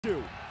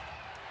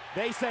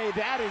They say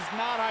that is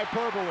not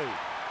hyperbole.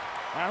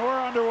 And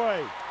we're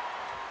underway.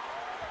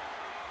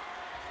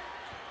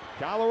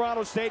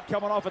 Colorado State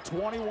coming off a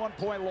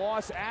 21-point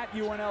loss at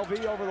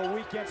UNLV over the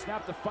weekend,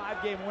 snapped a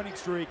 5-game winning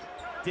streak.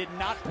 Did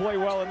not play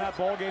well in that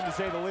ball game, to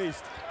say the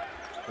least.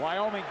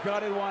 Wyoming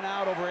gutted one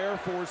out over Air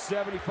Force,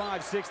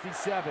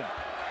 75-67.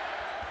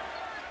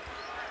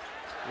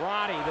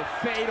 Roddy, the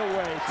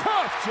fadeaway,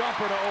 tough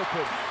jumper to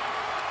open.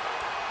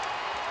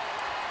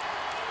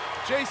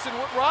 Jason,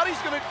 what Roddy's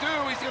going to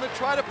do, he's going to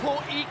try to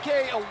pull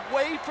EK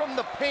away from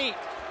the paint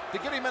to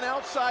get him an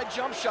outside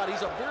jump shot.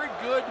 He's a very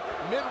good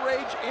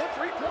mid-range and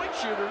three-point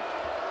shooter.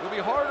 It'll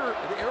be harder,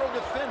 the arrow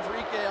gets thin for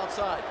EK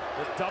outside.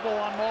 The double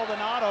on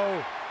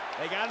Maldonado.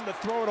 They got him to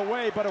throw it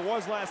away, but it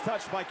was last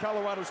touched by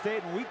Colorado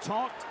State. And we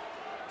talked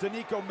to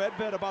Nico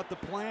Medved about the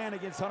plan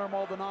against Hunter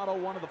Maldonado,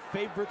 one of the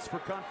favorites for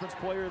Conference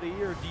Player of the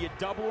Year. Do you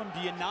double him? Do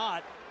you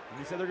not? And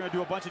he said they're going to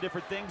do a bunch of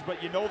different things,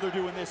 but you know they're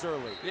doing this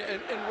early. Yeah,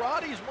 and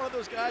Roddy's one of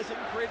those guys that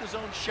can create his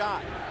own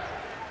shot.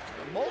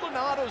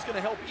 Maldonado's going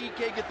to help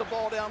EK get the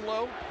ball down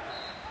low.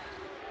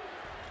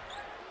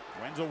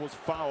 Wenzel was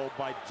fouled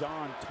by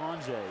John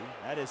Tonje.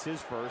 That is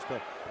his first.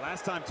 The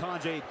last time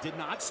Tonje did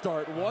not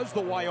start was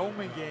the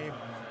Wyoming game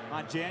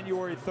on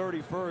January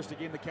 31st, a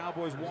game the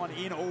Cowboys won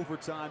in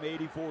overtime,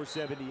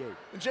 84-78.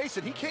 And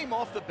Jason, he came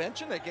off the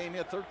bench in that game. He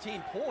had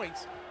 13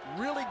 points.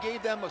 Really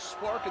gave them a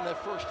spark in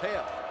that first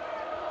half.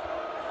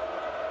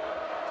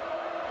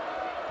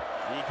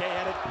 EK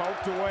had it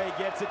poked away,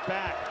 gets it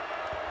back.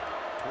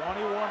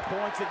 21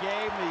 points a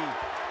game,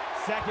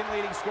 the second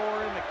leading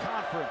scorer in the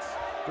conference.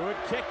 Good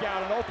kick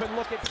out, an open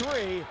look at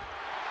three.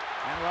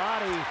 And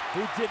Roddy,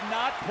 who did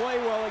not play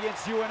well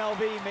against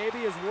UNLV, maybe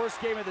his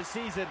worst game of the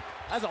season,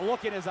 has a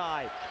look in his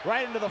eye.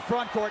 Right into the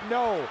front court,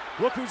 no.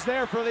 Look who's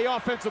there for the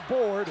offensive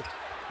board.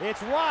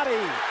 It's Roddy.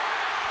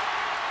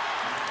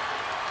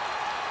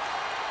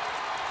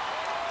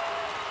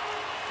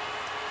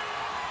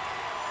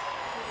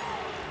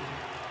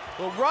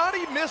 Well,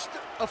 Roddy missed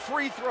a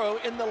free throw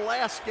in the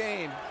last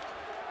game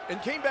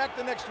and came back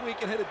the next week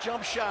and hit a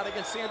jump shot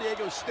against San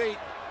Diego State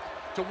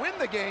to win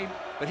the game,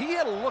 but he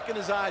had a look in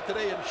his eye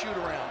today and shoot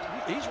around.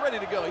 He's ready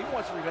to go. He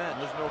wants revenge.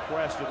 There's no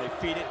question. They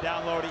feed it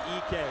down low to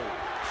EK.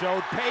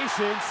 Showed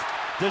patience.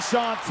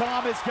 Deshaun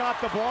Thomas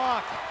got the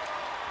block.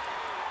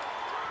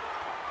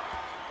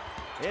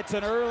 It's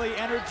an early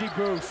energy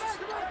boost.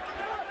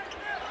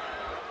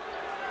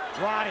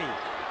 Roddy.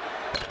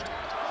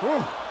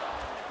 Whew.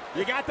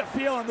 You got the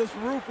feeling this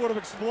roof would have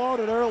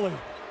exploded early.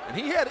 And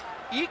he had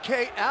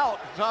EK out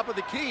top of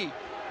the key.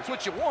 That's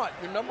what you want.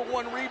 Your number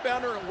one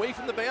rebounder away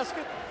from the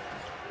basket.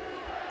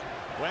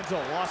 Wenzel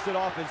lost it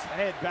off his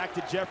head back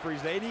to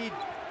Jeffries. They need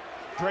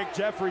Drake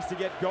Jeffries to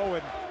get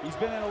going. He's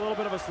been in a little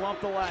bit of a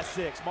slump the last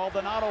six.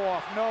 Maldonado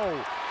off,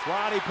 no.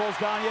 Roddy pulls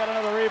down yet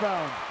another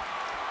rebound.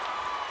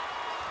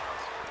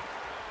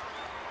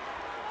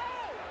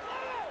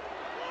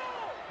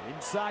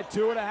 Inside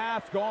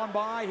 2.5 gone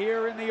by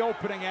here in the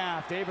opening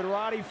half. David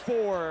Roddy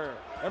 4,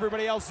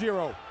 everybody else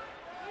 0.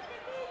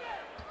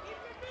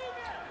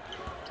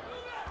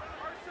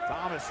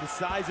 Thomas, the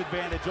size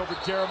advantage over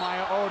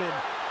Jeremiah Odin.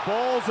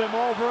 Bowls him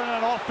over in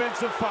an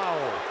offensive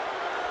foul.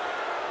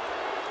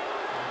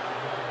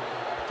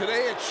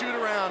 Today at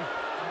shoot-around,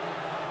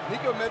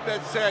 Nico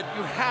Medved said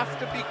you have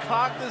to be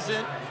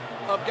cognizant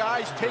of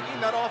guys taking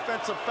that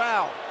offensive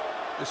foul.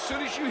 As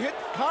soon as you hit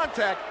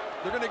contact,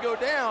 they're going to go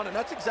down, and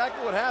that's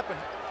exactly what happened.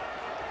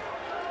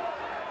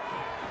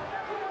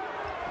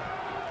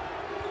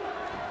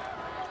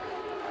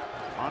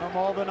 Hunter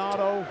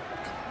Maldonado,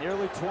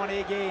 nearly 20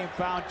 a game,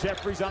 found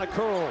Jeffries on a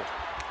curl.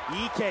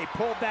 EK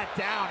pulled that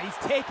down. He's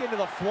taken to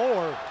the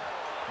floor,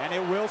 and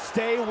it will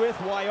stay with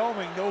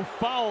Wyoming. No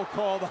foul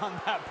called on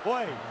that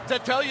play. Does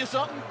that tell you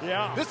something?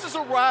 Yeah. This is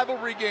a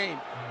rivalry game,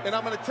 and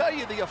I'm going to tell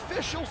you, the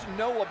officials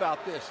know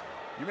about this.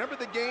 You remember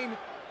the game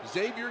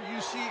Xavier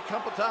UC a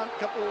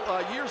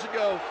couple years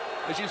ago?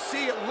 As you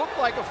see, it looked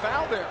like a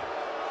foul there.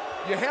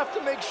 You have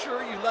to make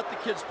sure you let the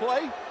kids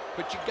play,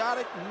 but you got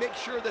to make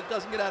sure that it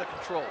doesn't get out of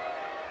control.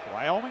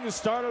 Wyoming has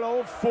started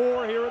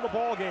 0-4 here in the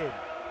ball game.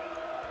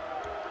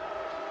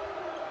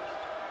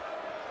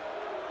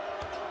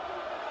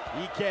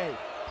 EK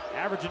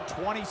averaging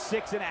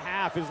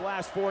 26.5 his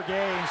last 4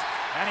 games,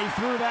 and he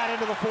threw that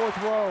into the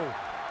 4th row.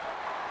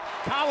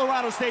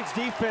 Colorado State's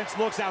defense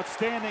looks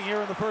outstanding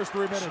here in the first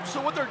 3 minutes. So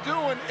what they're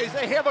doing is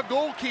they have a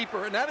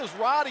goalkeeper, and that is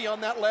Roddy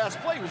on that last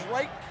play. He was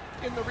right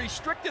in the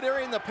restricted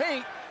area in the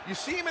paint. You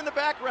see him in the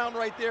background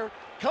right there,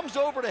 comes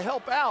over to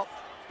help out.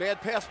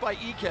 Bad pass by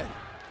EK.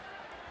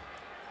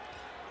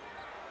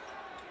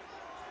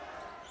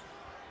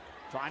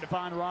 Trying to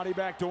find Roddy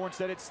back door,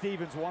 instead it's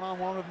Stevens,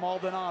 one-on-one with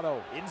Maldonado,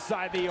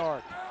 inside the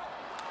arc.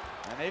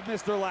 And they've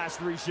missed their last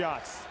 3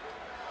 shots.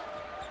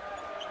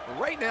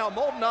 Right now,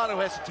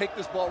 Maldonado has to take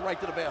this ball right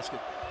to the basket.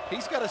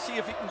 He's got to see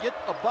if he can get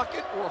a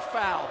bucket or a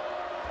foul.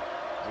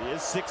 He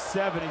is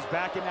 6'7", he's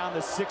backing down the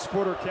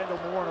 6-footer Kendall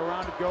Moore, and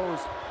around it goes.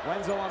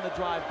 Wenzel on the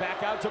drive,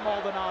 back out to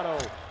Maldonado.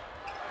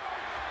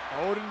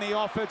 Odin the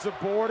offensive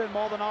board, and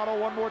Maldonado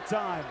one more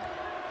time.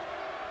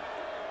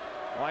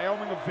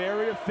 Wyoming, a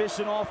very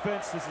efficient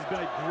offense. This has been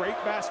a great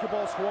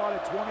basketball squad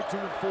at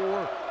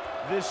 22-4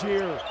 this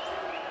year.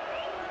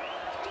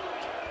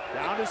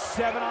 Down to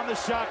 7 on the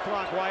shot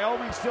clock.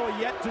 Wyoming still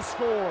yet to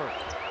score.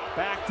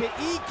 Back to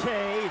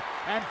EK,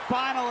 and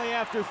finally,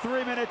 after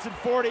 3 minutes and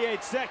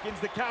 48 seconds,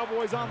 the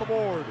Cowboys on the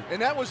board.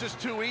 And that was just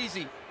too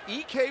easy.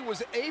 EK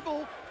was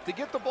able to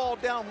get the ball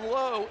down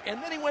low,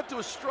 and then he went to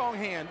a strong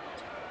hand,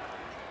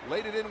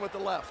 laid it in with the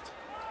left.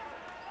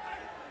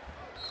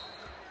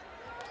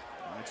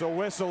 It's a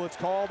whistle. It's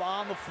called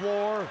on the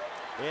floor.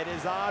 It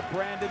is on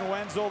Brandon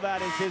Wenzel.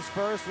 That is his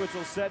first, which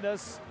will send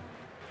us.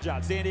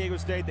 John, San Diego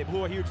State, they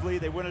blew a huge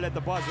lead. They win it at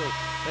the buzzer.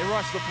 They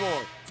rush the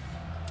floor.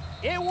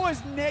 It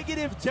was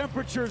negative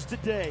temperatures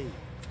today,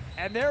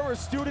 and there were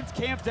students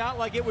camped out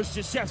like it was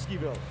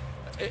Krzyzewskiville.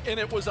 And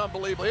it was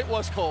unbelievable. It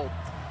was cold.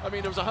 I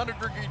mean, it was a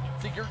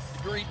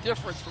 100-degree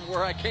difference from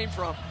where I came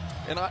from,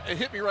 and it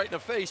hit me right in the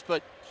face.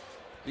 But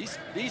these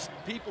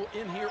people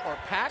in here are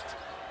packed,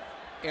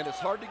 and it's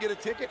hard to get a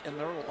ticket, and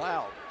they're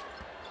loud.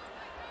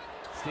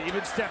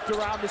 Stevens stepped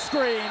around the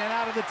screen and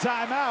out of the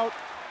timeout.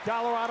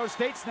 Colorado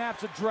State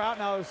snaps a drought.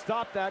 Now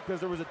stop that because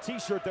there was a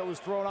T-shirt that was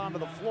thrown onto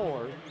the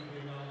floor.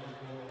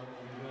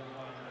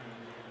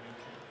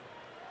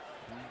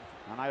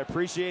 And I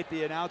appreciate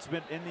the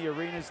announcement in the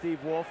arena,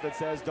 Steve Wolf, that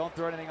says, don't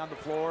throw anything on the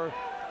floor.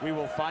 We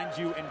will find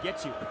you and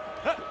get you.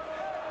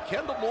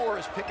 Kendall Moore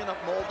is picking up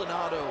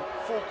Maldonado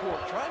full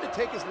court, trying to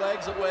take his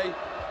legs away,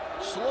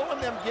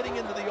 slowing them getting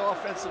into the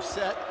offensive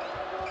set.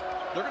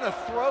 They're going to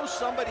throw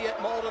somebody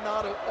at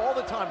Maldonado all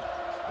the time.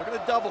 They're going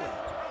to double him.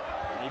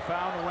 And he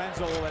found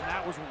Wenzel, and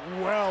that was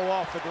well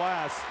off the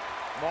glass.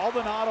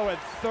 Maldonado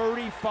at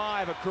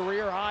 35, a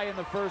career high in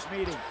the first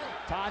meeting.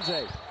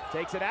 Tanze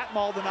takes it at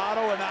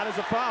Maldonado, and that is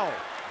a foul.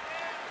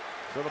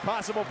 So the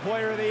possible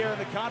player of the year in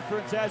the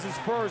conference has his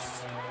first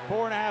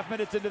 4.5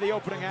 minutes into the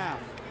opening half.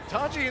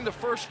 Tanji in the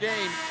first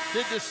game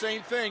did the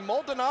same thing.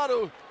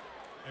 Maldonado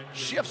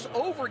shifts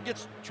over,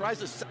 tries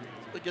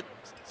to get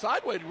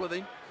sideways with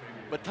him,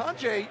 but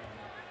Tanji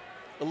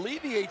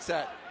alleviates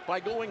that by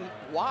going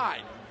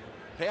wide,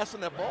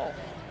 passing that ball.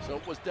 So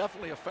it was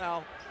definitely a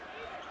foul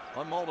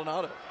on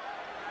Maldonado.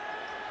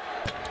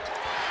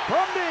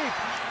 From deep.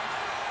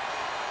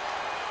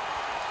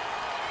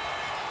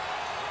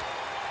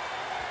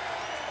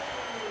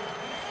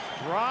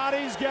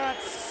 Roddy's got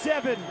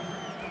 7.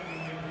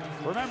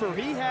 Remember,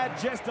 he had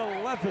just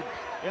 11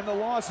 in the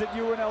loss at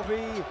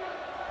UNLV.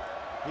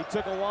 He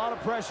took a lot of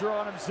pressure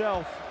on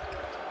himself,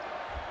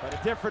 but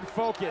a different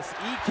focus.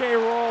 EK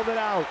rolled it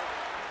out.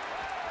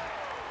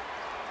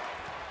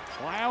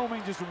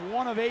 Wyoming just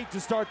 1 of 8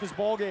 to start this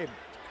ball game.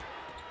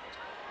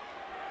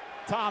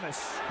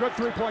 Thomas, good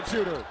three-point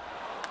shooter.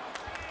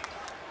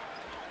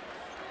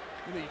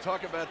 You know, you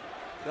talk about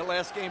that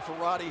last game for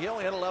Roddy. He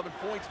only had 11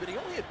 points, but he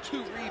only had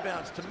 2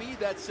 rebounds. To me,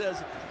 that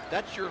says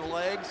that's your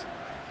legs.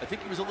 I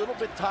think he was a little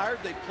bit tired.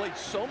 They played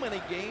so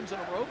many games in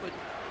a row, but,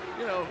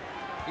 you know,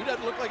 he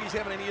doesn't look like he's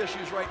having any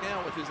issues right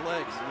now with his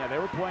legs. Yeah, they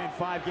were playing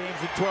 5 games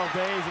in 12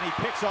 days, and he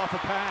picks off a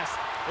pass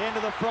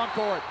into the front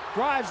court.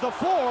 Drives the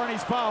floor, and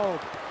he's fouled.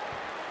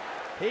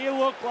 He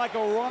looked like a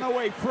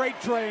runaway freight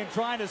train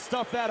trying to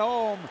stuff that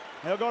home.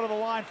 He'll go to the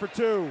line for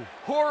 2.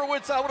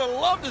 Horowitz, I would have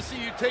loved to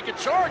see you take a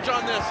charge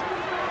on this.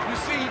 You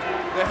see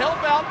the help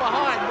out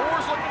behind.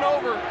 Moore's looking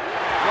over.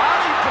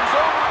 Roddy comes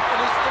over and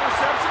his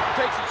interception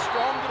takes it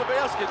strong to the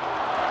basket.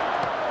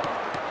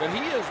 But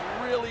he is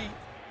really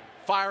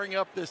firing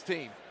up this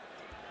team.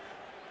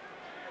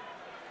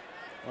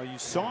 Well, you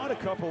saw it a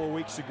couple of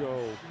weeks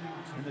ago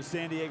in the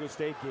San Diego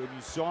State game.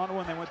 You saw it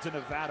when they went to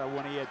Nevada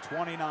when he had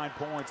 29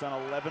 points on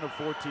 11 of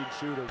 14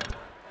 shooting.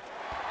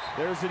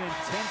 There's an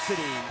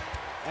intensity.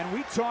 And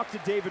we talked to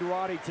David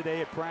Roddy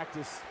today at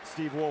practice,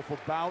 Steve Wolf,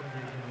 about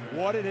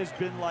what it has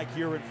been like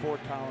here in Fort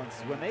Collins.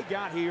 When they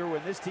got here,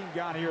 when this team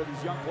got here,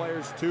 these young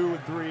players 2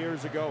 and 3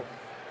 years ago,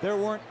 there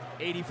weren't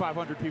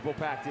 8,500 people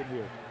packed in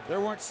here. There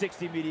weren't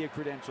 60 media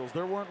credentials.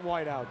 There weren't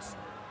whiteouts.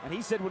 And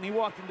he said when he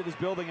walked into this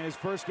building in his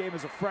first game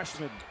as a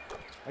freshman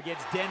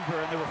against Denver,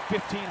 and there were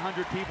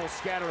 1,500 people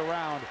scattered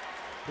around,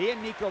 he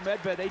and Nico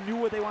Medved, they knew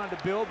what they wanted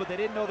to build, but they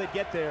didn't know they'd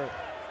get there.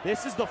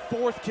 This is the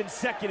 4th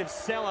consecutive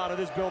sellout of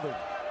this building.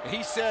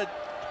 He said,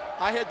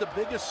 I had the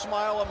biggest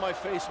smile on my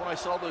face when I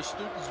saw those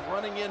students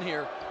running in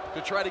here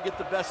to try to get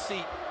the best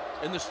seat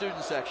in the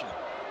student section.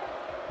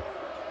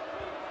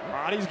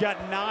 Roddy's got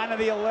 9 of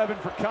the 11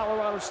 for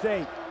Colorado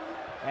State.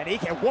 And he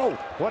can, whoa,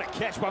 what a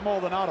catch by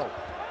Maldonado.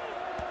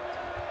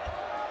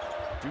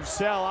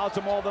 Ducell out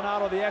to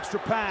Maldonado, the extra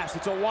pass.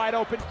 It's a wide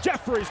open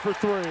Jeffries for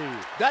 3.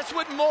 That's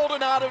what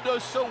Maldonado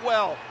does so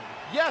well.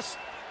 Yes,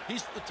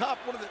 he's the top,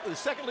 one of the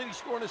second leading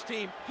scorer on his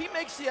team. He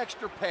makes the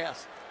extra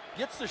pass.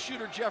 Gets the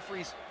shooter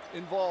Jeffries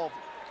involved,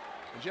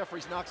 and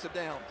Jeffries knocks it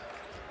down.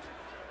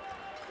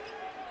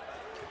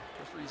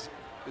 Jeffries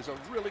is a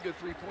really good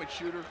three-point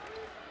shooter,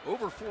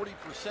 over 40%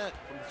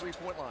 from the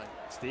three-point line.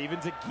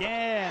 Stevens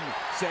again,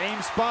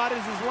 same spot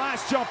as his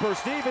last jumper.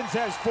 Stevens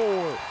has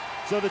 4.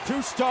 So the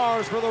 2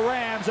 stars for the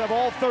Rams have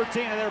all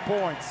 13 of their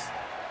points.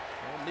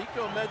 Well,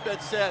 Nico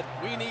Medved said,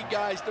 we need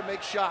guys to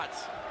make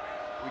shots.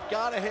 We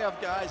got to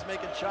have guys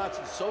making shots,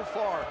 and so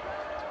far,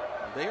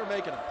 they are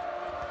making them.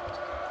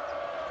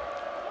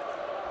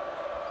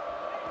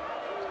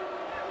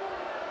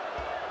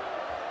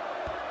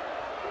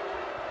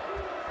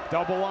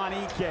 Double on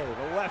Ike,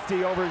 the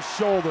lefty over his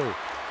shoulder.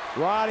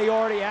 Roddy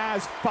already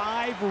has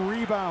 5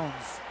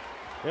 rebounds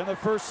in the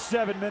first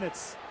 7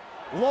 minutes.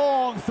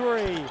 Long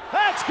three,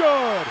 that's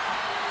good!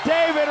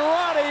 David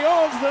Roddy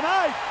owns the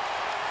night!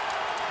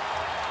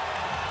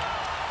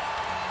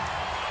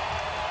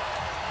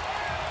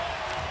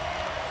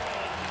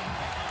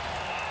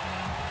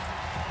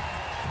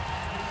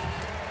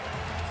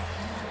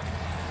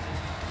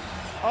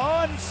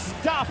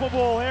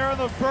 Unstoppable here in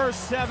the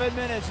first 7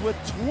 minutes with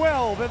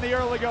 12 in the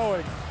early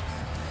going.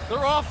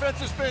 Their offense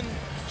has been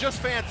just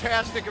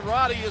fantastic, and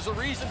Roddy is a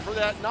reason for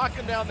that,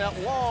 knocking down that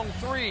long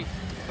three.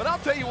 But I'll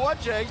tell you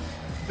what, Jay,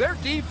 their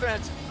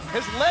defense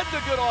has led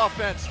to good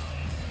offense.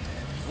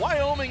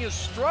 Wyoming is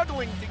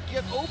struggling to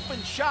get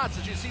open shots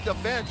as you see the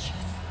bench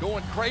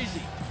going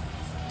crazy.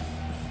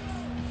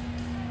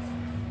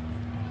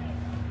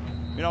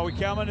 You know, we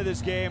come into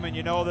this game and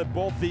you know that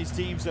both these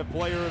teams have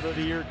Player of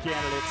the Year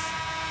candidates.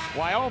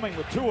 Wyoming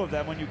with 2 of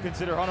them when you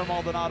consider Hunter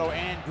Maldonado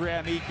and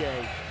Graham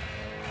Ike.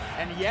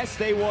 And yes,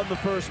 they won the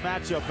first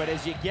matchup, but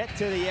as you get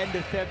to the end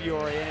of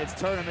February and it's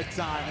tournament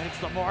time and it's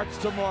the March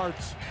to March,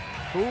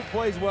 who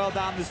plays well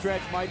down the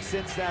stretch might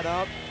cinch that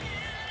up.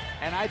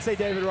 And I'd say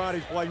David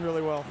Roddy's playing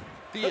really well.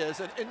 He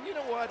is, and you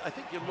know what? I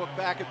think you look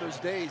back at those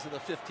days of the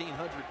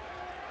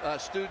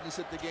 1,500 students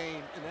at the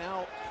game, and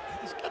now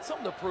he's got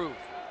something to prove.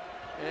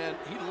 And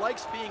he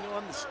likes being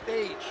on the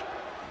stage.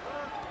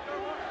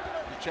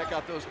 You check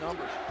out those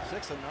numbers,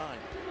 6 and 9.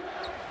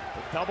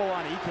 The double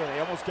on Ike, they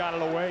almost got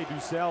it away.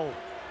 Ducell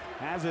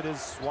has it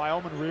as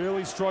Wyoming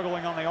really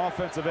struggling on the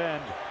offensive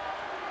end.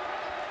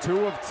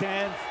 2 of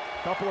 10,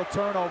 couple of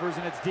turnovers,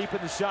 and it's deep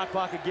in the shot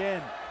clock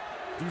again.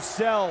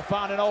 Ducell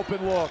found an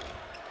open look,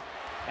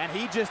 and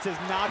he just has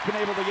not been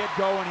able to get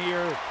going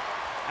here.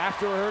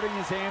 After hurting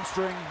his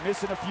hamstring,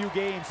 missing a few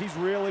games, he's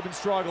really been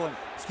struggling.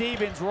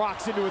 Stevens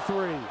rocks into a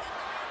 3.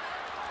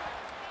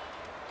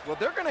 Well,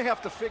 they're going to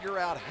have to figure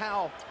out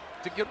how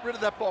to get rid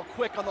of that ball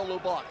quick on the low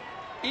block.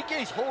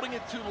 Ike's holding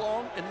it too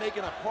long and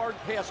making a hard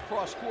pass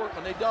cross court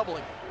when they double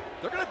him.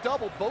 They're going to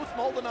double both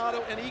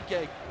Maldonado and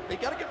Ike. They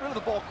got to get rid of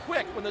the ball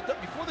quick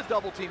before the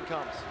double team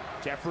comes.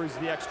 Jeffries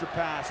the extra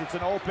pass. It's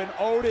an open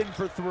Odin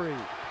for 3.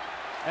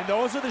 And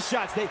those are the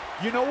shots.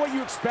 You know what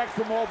you expect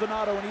from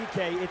Maldonado and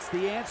Ike. It's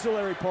the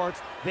ancillary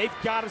parts. They've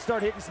got to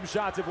start hitting some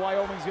shots if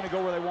Wyoming's going to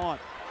go where they want.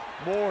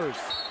 Moores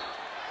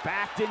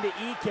backed into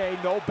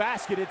Ike. No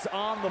basket. It's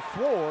on the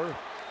floor.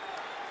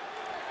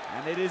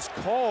 And it is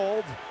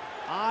called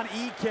on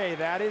Ike.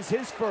 That is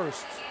his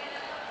first.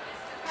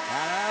 And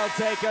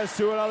that'll take us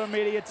to another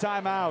media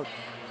timeout.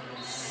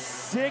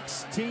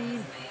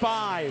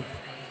 16-5.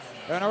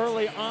 An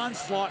early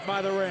onslaught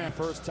by the Rams.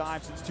 First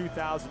time since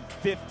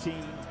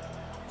 2015.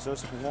 So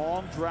some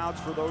long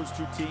droughts for those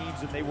 2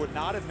 teams, and they would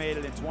not have made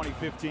it in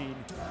 2015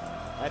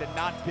 had it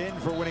not been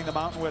for winning the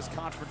Mountain West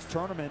Conference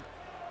Tournament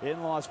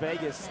in Las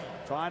Vegas.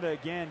 Trying to,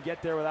 again, get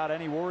there without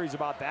any worries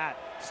about that.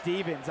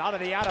 Stevens out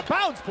of the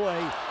out-of-bounds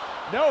play.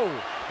 No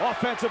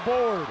offensive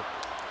board.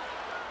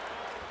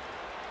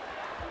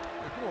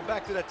 Going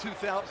back to that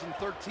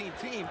 2013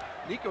 team,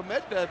 Niko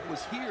Medved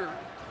was here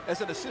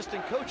as an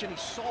assistant coach, and he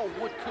saw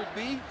what could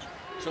be.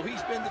 So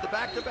he's been to the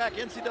back-to-back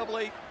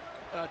NCAA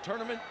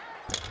tournament.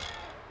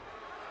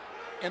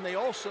 And they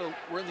also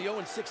were in the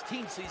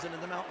 0-16 season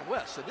in the Mountain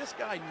West. So this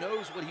guy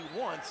knows what he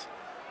wants,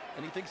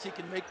 and he thinks he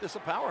can make this a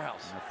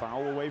powerhouse. And a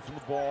foul away from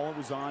the ball. It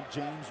was on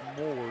James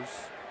Moores,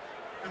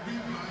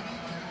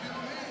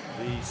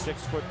 the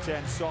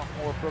 6'10"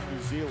 sophomore from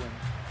New Zealand,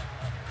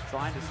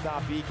 trying to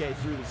stop Ike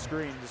through the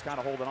screen, just kind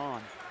of holding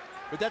on.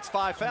 But that's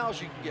 5 fouls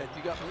you can get.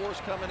 You got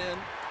Moores coming in,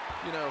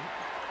 you know.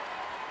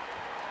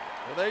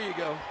 Well, there you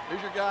go.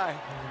 There's your guy.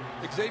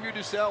 Xavier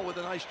Ducell with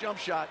a nice jump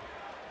shot.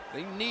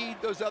 They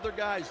need those other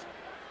guys,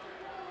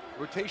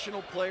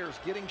 rotational players,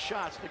 getting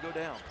shots to go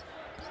down.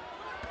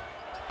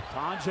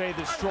 Tanjay,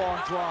 the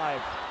strong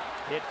drive.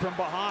 Hit from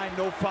behind,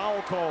 no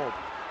foul called.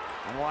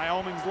 And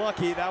Wyoming's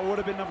lucky. That would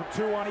have been number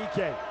 2 on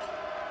Ike.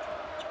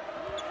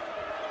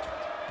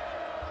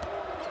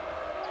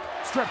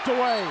 Stripped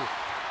away.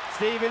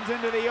 Stevens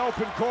into the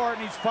open court,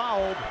 and he's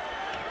fouled.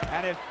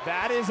 And if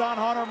that is on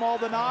Hunter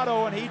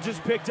Maldonado, and he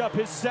just picked up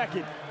his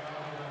 2nd.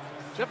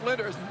 Jeff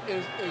Linder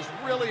is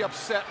really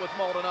upset with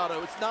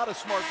Maldonado. It's not a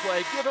smart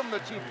play. Give him the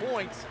 2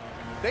 points.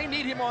 They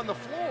need him on the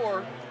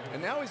floor,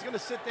 and now he's going to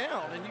sit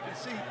down. And you can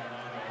see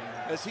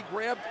as he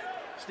grabbed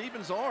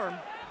Stevens' arm,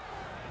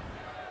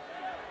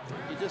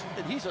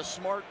 and he's a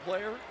smart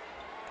player.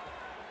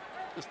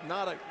 Just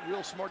not a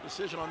real smart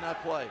decision on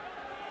that play.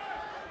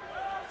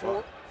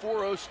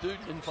 4-0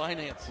 student in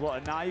finance. Well,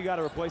 and now you got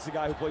to replace a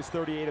guy who plays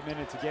 38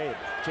 minutes a game.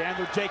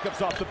 Chandler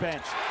Jacobs off the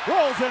bench.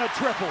 Rolls in a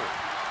triple.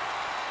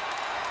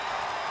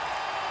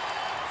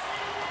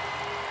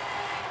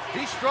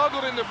 He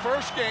struggled in the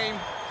first game,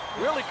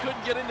 really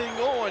couldn't get anything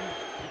going,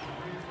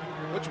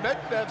 which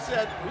Medvedev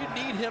said, we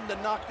need him to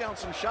knock down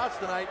some shots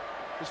tonight.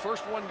 his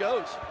first one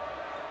goes.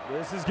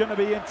 This is going to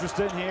be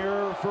interesting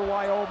here for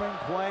Wyoming,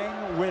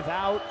 playing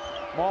without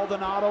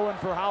Maldonado, and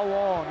for how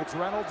long? It's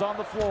Reynolds on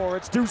the floor.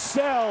 It's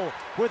Dussel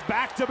with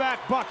back-to-back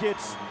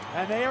buckets,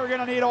 and they are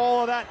going to need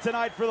all of that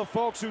tonight for the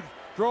folks who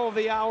drove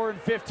the hour and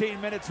 15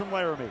 minutes from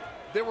Laramie.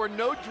 There were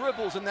no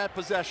dribbles in that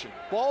possession.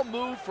 Ball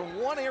moved from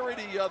one area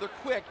to the other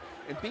quick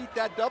and beat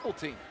that double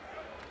team.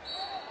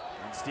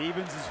 And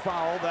Stevens is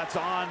fouled. That's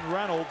on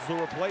Reynolds, the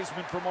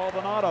replacement for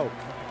Maldonado.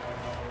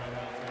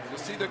 You'll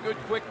see the good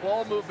quick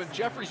ball movement.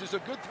 Jeffries is a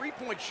good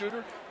three-point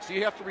shooter, so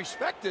you have to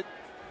respect it.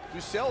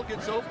 Dussel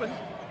gets open,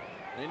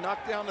 and they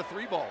knock down the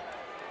three ball.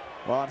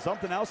 Well, and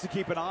something else to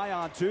keep an eye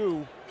on,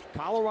 too.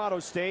 Colorado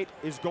State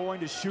is going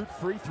to shoot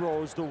free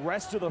throws the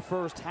rest of the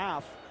first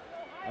half,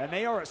 and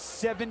they are a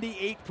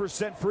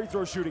 78% free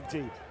throw shooting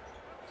team.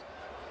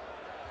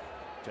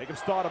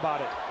 Jacobs thought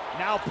about it.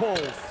 Now pulls.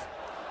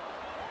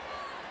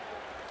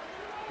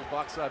 Good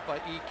box out by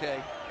EK.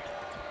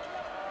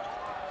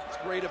 It's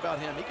great about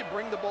him. He can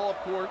bring the ball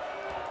up court.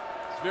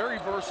 He's very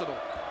versatile.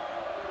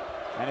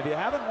 And if you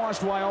haven't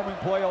watched Wyoming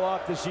play a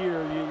lot this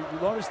year, you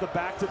notice the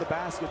back to the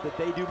basket that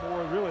they do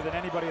more really than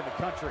anybody in the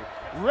country.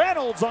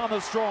 Reynolds on the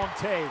strong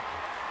take.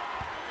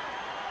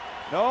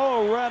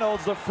 No,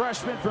 Reynolds, the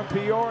freshman from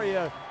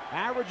Peoria,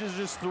 averages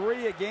just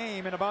 3 a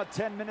game in about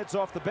 10 minutes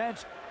off the bench,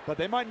 but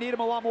they might need him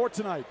a lot more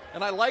tonight.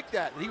 And I like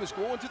that. He was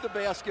going to the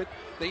basket.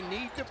 They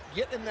need to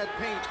get in that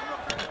paint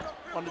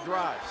on the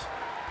drives.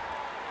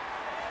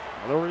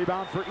 Another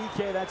rebound for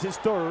EK, that's his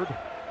third.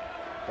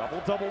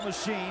 Double-double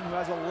machine, who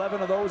has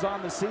 11 of those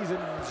on the season.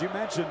 As you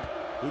mentioned,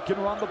 he can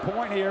run the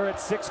point here at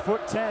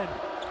 6'10".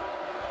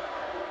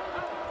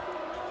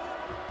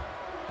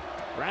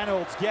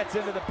 Reynolds gets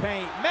into the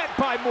paint, met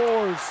by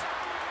Moores.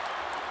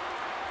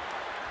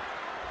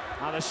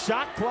 Now the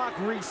shot clock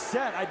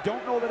reset. I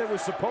don't know that it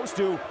was supposed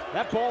to.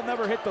 That ball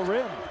never hit the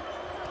rim.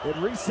 It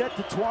reset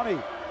to 20.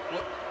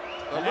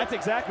 And that's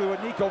exactly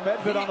what Nico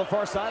Medved on the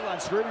far sideline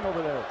screaming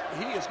over there.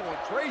 He is going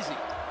crazy.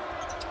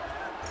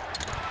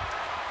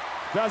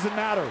 Doesn't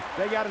matter.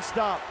 They got to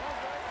stop.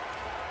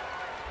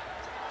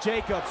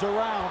 Jacobs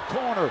around,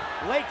 corner,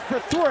 Lake for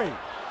 3.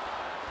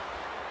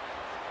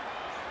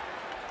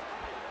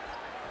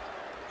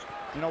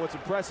 You know what's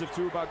impressive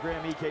too about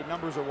Graham EK?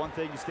 Numbers are one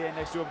thing. You stand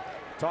next to him,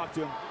 talk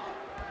to him.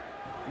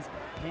 His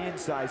hand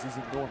size is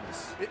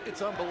enormous.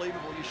 It's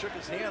unbelievable. You shook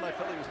his hand. I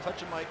felt he was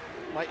touching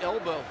my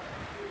elbow.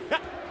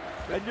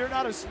 And you're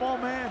not a small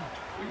man.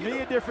 Me,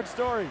 a different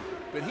story.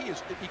 But he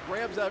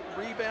grabs that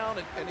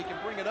rebound and he can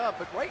bring it up.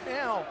 But right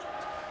now,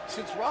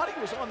 since Roddy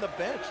was on the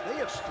bench, they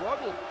have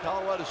struggled,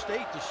 Colorado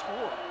State, to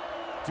score.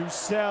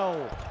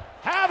 Dussel,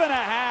 having a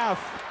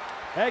half.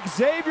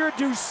 Xavier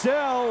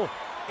Dussel,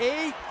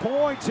 8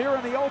 points here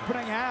in the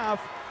opening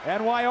half.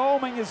 And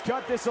Wyoming has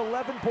cut this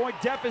 11-point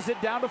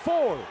deficit down to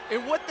 4.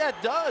 And what that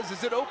does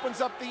is it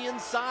opens up the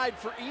inside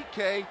for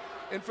EK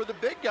and for the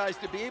big guys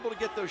to be able to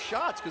get those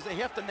shots, because they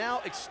have to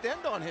now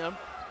extend on him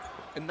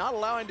and not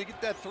allow him to get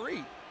that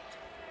three.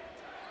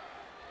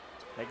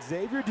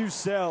 Xavier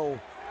Dussel,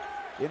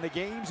 in the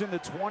games in the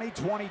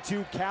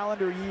 2022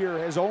 calendar year,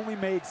 has only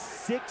made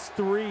 6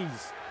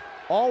 threes.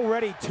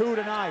 Already 2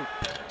 tonight.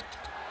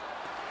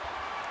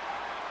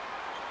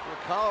 Well,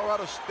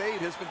 Colorado State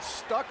has been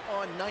stuck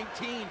on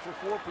 19 for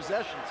 4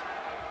 possessions.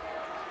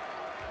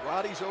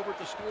 Roddy's over at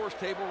the scores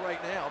table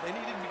right now. They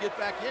need him to get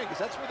back in, because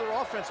that's where their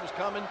offense was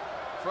coming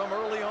from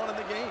early on in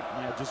the game.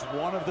 Yeah, just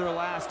one of their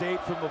last 8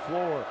 from the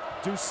floor.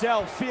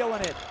 Dussel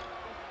feeling it.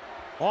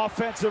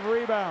 Offensive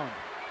rebound.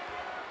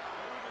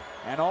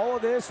 And all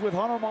of this with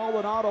Hunter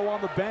Maldonado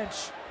on the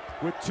bench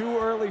with 2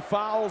 early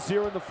fouls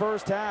here in the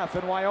first half,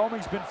 and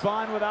Wyoming's been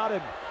fine without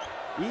him.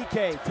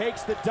 EK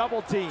takes the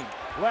double team,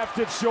 left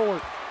it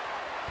short.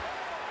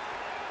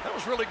 That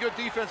was really good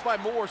defense by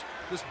Moores,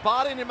 just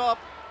bodying him up,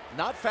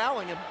 not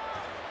fouling him.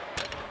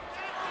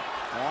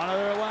 One of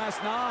their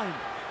last 9.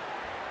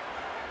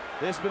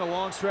 This has been a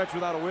long stretch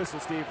without a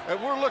whistle, Steve.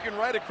 And we're looking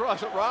right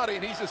across at Roddy,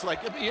 and he's just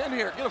like, get me in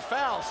here, get a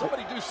foul.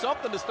 Somebody do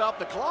something to stop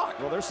the clock.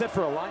 Well, they're set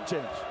for a line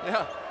change.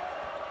 Yeah.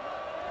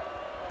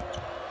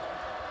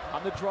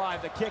 On the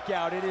drive, the kick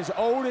out, it is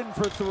Oden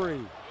for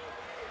 3.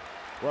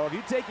 Well, if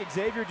you take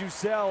Xavier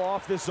Dussel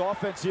off this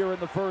offense here in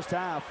the first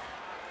half,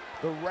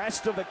 the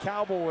rest of the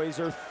Cowboys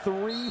are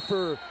 3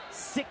 for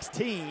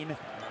 16,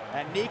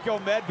 and Nico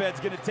Medved's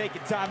going to take a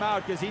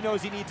timeout because he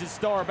knows he needs his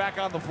star back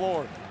on the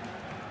floor.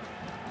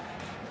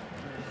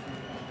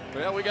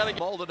 Well, we got to get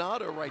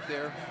Maldonado right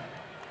there,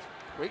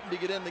 waiting to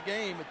get in the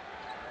game.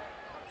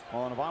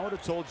 Well, and if I would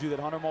have told you that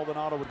Hunter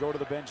Maldonado would go to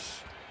the bench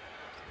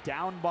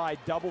down by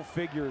double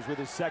figures with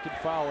his second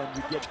foul and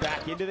you'd get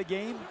back into the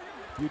game,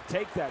 you'd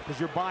take that because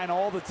you're buying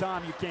all the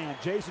time you can.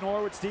 Jason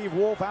Horowitz, Steve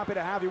Wolf, happy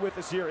to have you with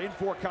us here in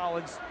Fort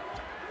Collins.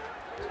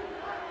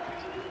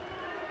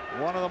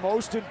 One of the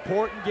most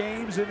important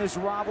games in this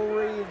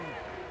rivalry in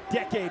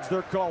decades,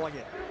 they're calling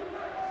it.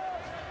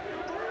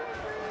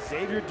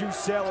 Xavier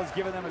Dussel has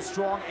given them a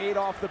strong 8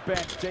 off the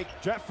bench. Jake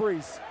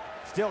Jeffries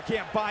still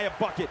can't buy a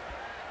bucket.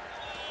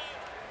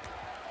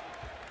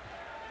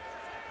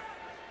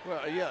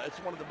 Well, yeah, it's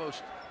one of the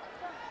most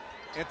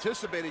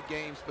anticipated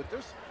games, but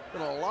there's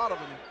been a lot of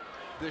them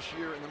this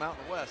year in the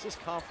Mountain West. This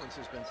conference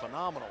has been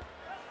phenomenal.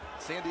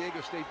 San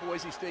Diego State,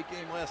 Boise State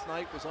game last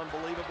night was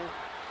unbelievable.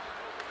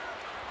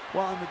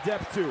 Well, and the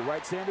depth too,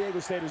 right? San Diego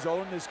State has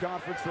owned this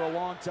conference for a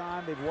long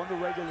time. They've won the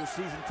regular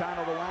season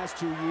title the last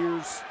 2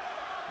 years.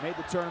 Made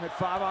the tournament,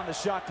 5 on the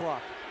shot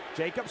clock.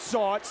 Jacob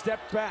saw it,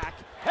 stepped back,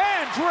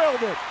 and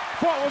drilled it.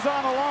 Foot was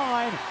on the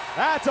line.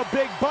 That's a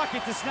big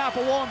bucket to snap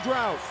a long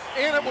drought.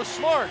 And it was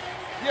smart.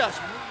 Yes,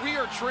 we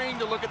are trained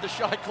to look at the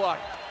shot clock.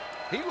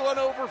 He went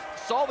over,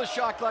 saw the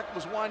shot clock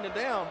was winding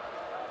down,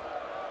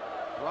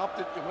 dropped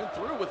it, and went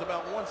through with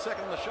about 1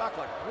 second on the shot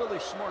clock. Really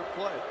smart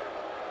play.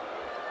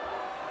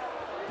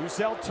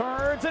 Dussel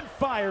turns and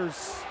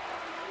fires.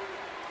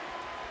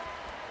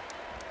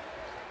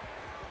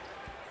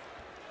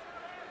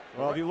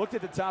 Well, if you looked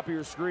at the top of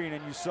your screen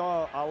and you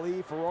saw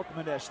Ali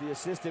Farokmanesh, the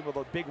assistant, with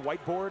a big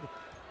whiteboard,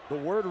 the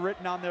word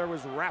written on there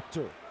was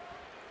Raptor.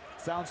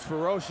 Sounds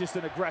ferocious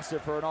and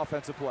aggressive for an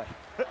offensive play.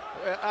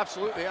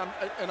 Absolutely,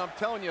 and I'm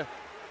telling you,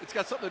 it's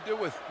got something to do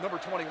with number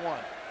 21.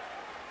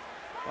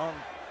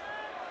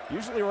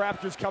 Usually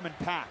Raptors come in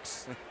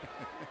packs.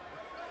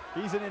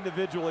 He's an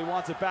individual, he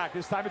wants it back.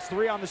 This time it's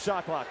 3 on the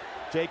shot clock.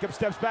 Jacob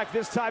steps back,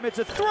 this time it's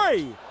a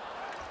 3!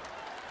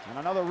 And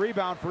another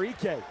rebound for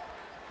Ike.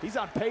 He's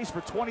on pace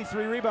for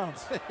 23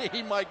 rebounds.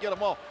 He might get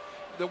them all.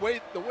 The way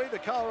the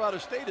Colorado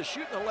State is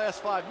shooting the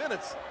last 5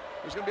 minutes,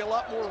 there's going to be a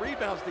lot more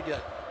rebounds to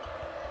get.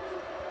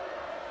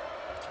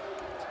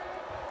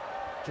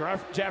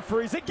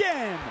 Jeffries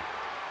again.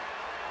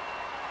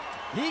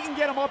 He can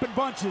get him up in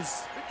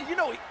bunches. You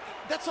know,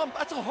 that's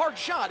a hard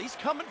shot. He's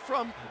coming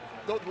from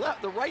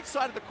the right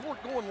side of the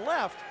court going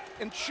left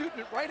and shooting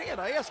it right hand.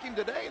 I asked him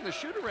today in the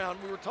shoot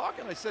around, we were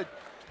talking, I said,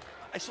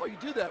 I saw you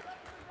do that.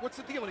 What's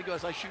the deal? And he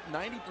goes, I shoot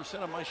 90%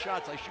 of my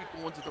shots, I shoot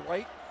the ones to the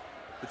right.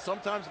 But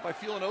sometimes if I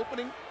feel an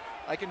opening,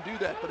 I can do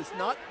that. But it's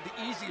not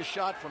the easiest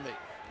shot for me.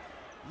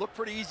 Looked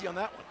pretty easy on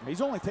that one.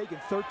 He's only taken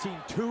 13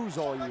 twos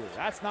all year.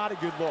 That's not a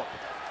good look.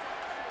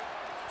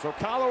 So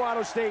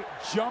Colorado State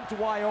jumped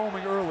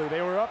Wyoming early.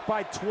 They were up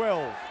by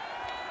 12.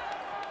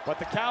 But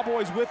the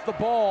Cowboys with the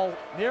ball,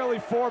 nearly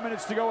 4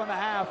 minutes to go in the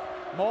half.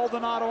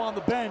 Maldonado on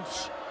the bench,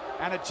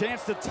 and a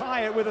chance to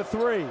tie it with a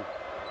 3.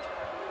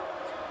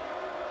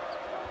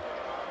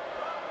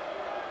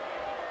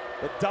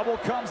 The double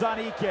comes on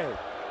Ike.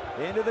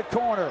 Into the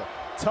corner.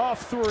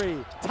 Tough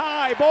 3.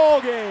 Tie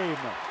ball game.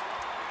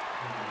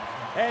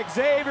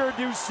 Xavier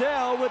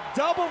Dussel with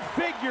double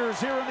figures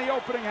here in the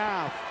opening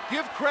half.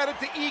 Give credit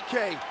to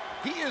Ike.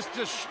 He is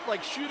just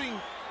like shooting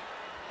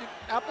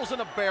apples in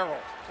a barrel.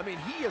 I mean,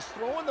 he is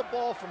throwing the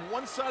ball from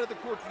one side of the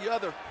court to the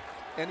other,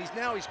 and he's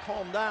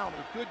calmed down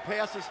with good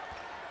passes.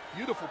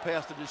 Beautiful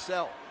pass to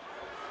Dussel.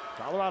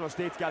 Colorado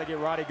State's got to get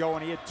Roddy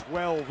going. He had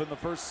 12 in the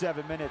first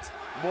 7 minutes.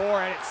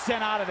 More, and it's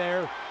sent out of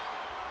there.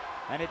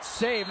 And it's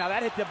saved. Now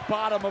that hit the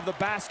bottom of the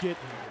basket,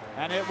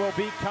 and it will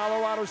be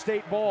Colorado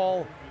State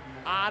ball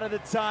out of the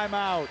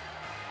timeout.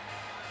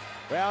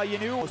 Well, you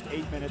knew almost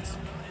 8 minutes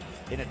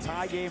in a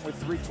tie game with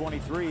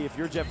 3:23. If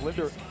you're Jeff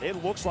Linder,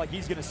 it looks like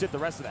he's going to sit the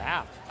rest of the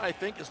half. I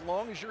think as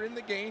long as you're in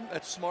the game,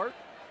 that's smart.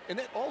 And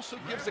it also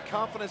gives the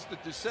confidence to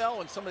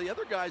Dussel and some of the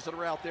other guys that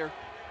are out there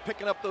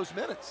picking up those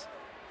minutes.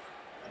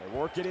 They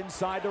work it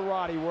inside to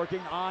Roddy, working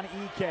on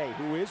Ike,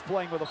 who is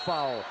playing with a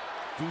foul.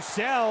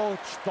 Dussel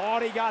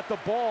thought he got the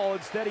ball.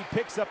 Instead, he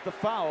picks up the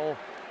foul.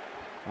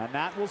 And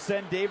that will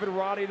send David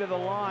Roddy to the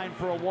line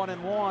for a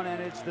 1-and-1,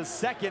 and it's the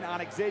second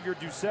on Xavier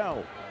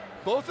Dussel.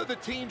 Both of the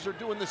teams are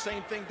doing the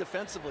same thing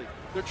defensively.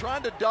 They're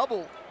trying to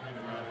double,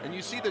 and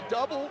you see the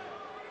double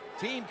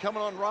team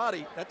coming on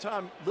Roddy. That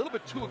time, a little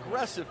bit too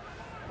aggressive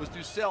was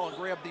Dussel and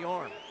grabbed the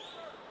arm.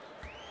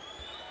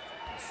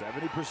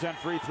 70%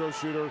 free throw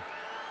shooter.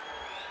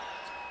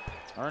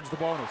 Earns the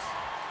bonus.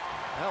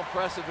 How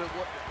impressive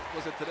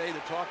was it today to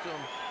talk to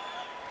him?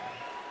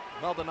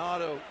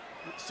 Maldonado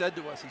said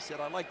to us, he said,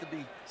 I'd like to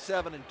be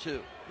 7-2.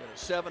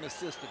 7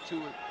 assists to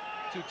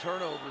two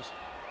turnovers.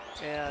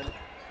 And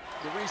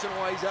the reason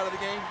why he's out of the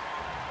game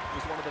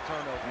was one of the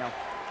turnovers. Yeah.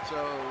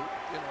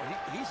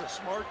 So, he's a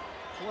smart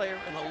player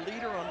and a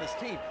leader on this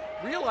team.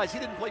 Realize he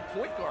didn't play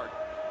point guard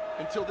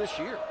until this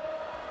year.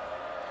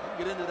 I'll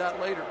get into that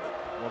later.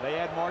 Well, they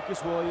had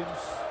Marcus Williams,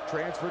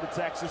 transferred to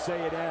Texas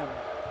A&M.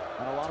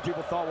 And a lot of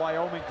people thought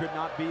Wyoming could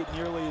not be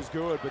nearly as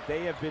good, but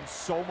they have been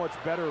so much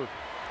better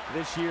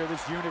this year.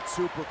 This unit's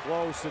super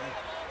close, and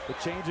the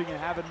changing and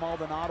having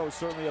Maldonado is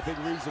certainly a big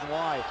reason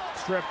why.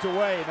 Stripped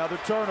away, another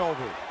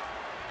turnover.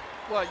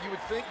 Well, you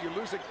would think you're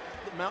losing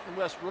the Mountain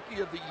West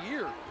Rookie of the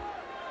Year,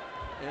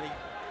 and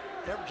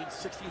he averaging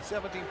 16,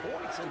 17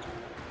 points, and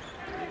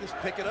you just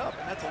pick it up,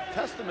 and that's a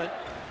testament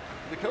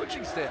to the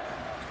coaching staff.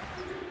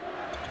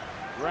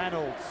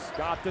 Reynolds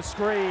got the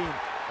screen,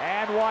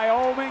 and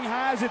Wyoming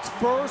has its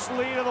first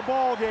lead of the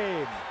ball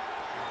game.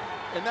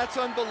 And that's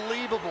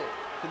unbelievable,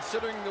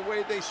 considering the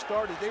way they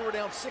started. They were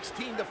down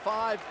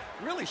 16-5,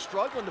 really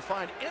struggling to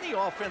find any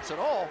offense at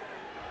all.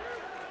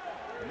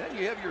 And then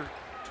you have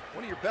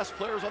one of your best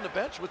players on the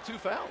bench with 2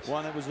 fouls. Well,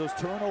 and it was those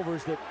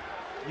turnovers that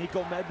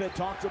Niko Medved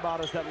talked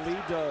about us that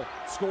lead to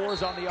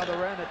scores on the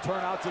other end that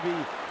turn out to be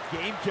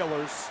game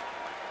killers.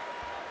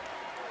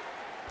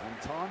 And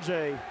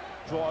Tanjay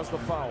draws the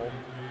foul.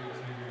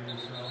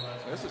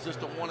 This is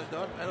just a one and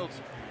done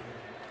penalty.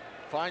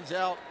 Finds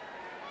out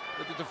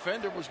that the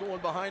defender was going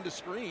behind the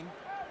screen.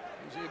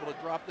 He was able to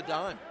drop the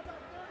dime.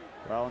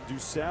 Well, and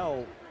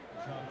Ducell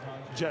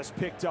just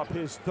picked up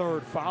his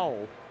third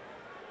foul.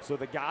 So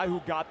the guy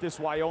who got this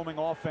Wyoming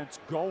offense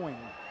going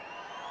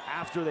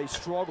after they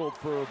struggled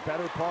for a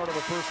better part of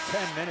the first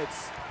 10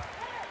 minutes,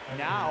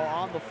 now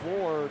on the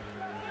floor,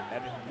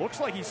 and it looks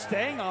like he's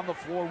staying on the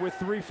floor with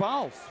 3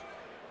 fouls.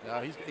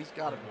 No, he's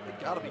got to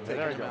be taking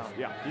him out.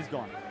 Yeah, he's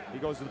gone. He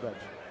goes to the bench.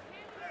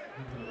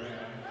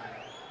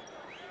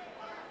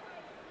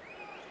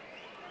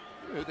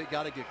 They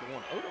got to get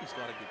going. Odom's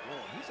got to get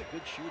going. He's a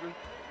good shooter.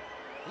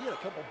 He had a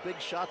couple big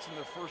shots in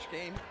their first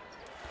game.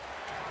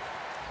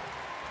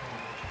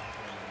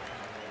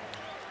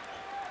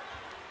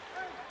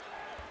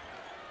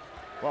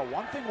 Well,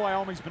 one thing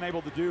Wyoming's been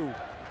able to do,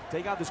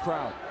 take out this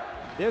crowd.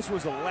 This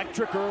was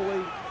electric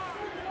early,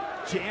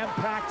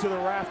 jam-packed to the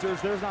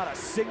rafters. There's not a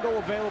single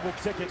available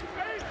ticket.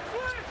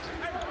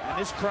 And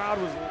this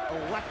crowd was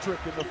electric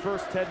in the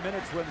first 10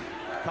 minutes when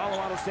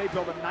Colorado State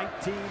built a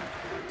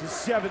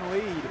 19-7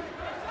 lead.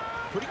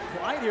 Pretty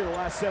quiet here the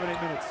last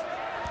 7-8 minutes.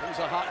 It's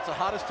the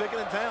hottest ticket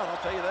in town, I'll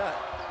tell you that.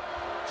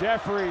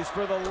 Jeffries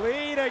for the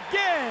lead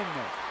again.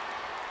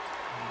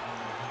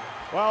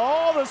 Well,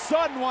 all of a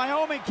sudden,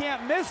 Wyoming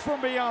can't miss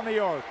from beyond the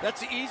arc.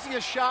 That's the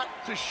easiest shot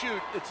to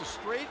shoot. It's a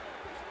straight,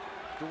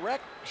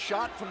 direct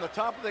shot from the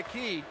top of the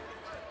key.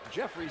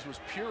 Jeffries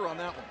was pure on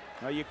that one.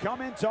 Now you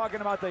come in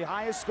talking about the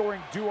highest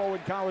scoring duo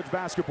in college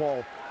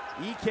basketball,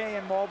 EK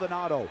and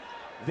Maldonado.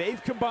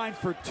 They've combined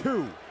for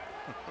 2.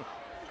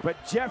 But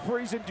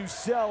Jeffries and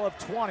Ducell have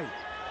 20.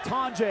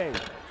 Tanjay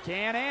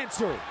can't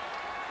answer.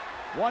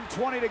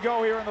 1:20 to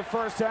go here in the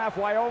first half.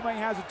 Wyoming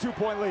has a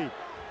 2-point lead.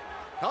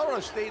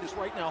 Colorado State is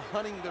right now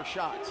hunting their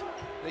shots.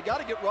 They got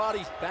to get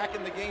Roddy back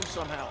in the game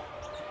somehow.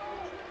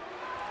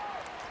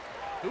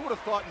 Who would have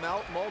thought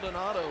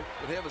Maldonado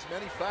would have as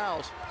many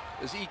fouls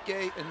as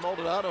Ike and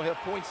Maldonado have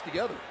points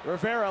together?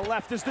 Rivera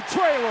left as the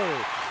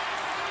trailer.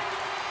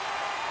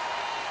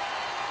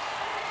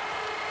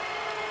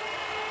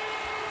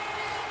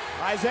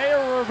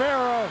 Isaiah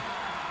Rivera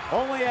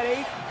only had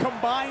 8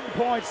 combined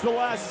points the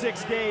last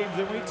 6 games,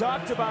 and we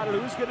talked about it.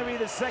 Who's going to be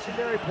the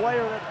secondary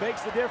player that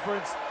makes the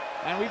difference?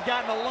 And we've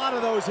gotten a lot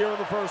of those here in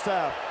the first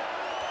half.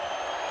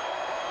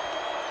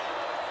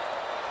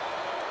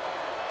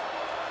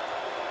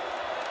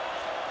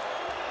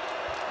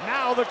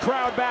 Now the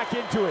crowd back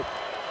into it.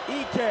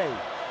 EK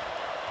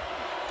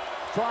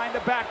trying to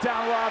back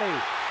down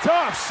Roddy.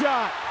 Tough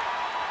shot.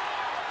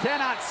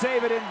 Cannot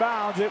save it in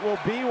bounds. It will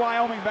be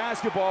Wyoming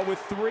basketball with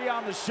 3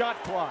 on the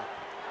shot clock.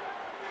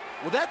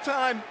 Well, that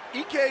time,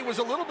 Ike was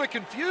a little bit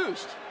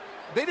confused.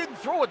 They didn't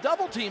throw a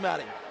double team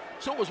at him.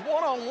 So it was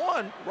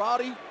one-on-one,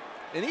 Roddy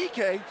and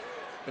Ike,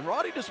 and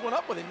Roddy just went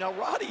up with him. Now,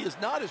 Roddy is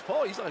not his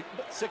fault. He's like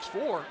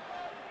 6'4",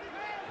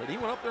 but he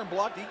went up there and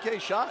blocked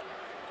Ike's shot.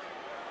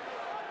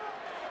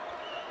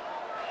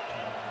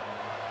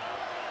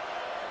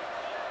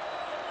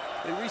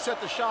 They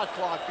reset the shot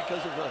clock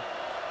because of the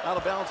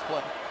out-of-bounds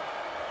play.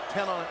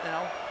 10 on it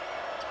now.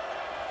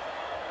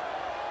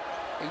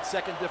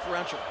 8-second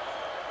differential.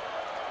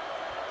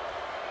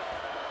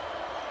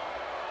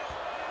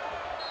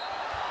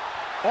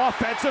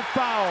 Offensive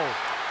foul.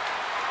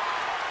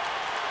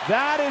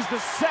 That is the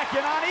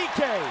second on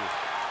Ike.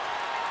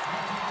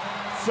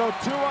 So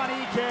 2 on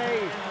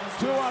Ike,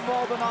 2 on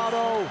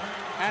Maldonado,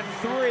 and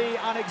 3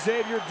 on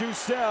Xavier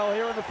Ducell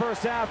here in the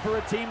first half for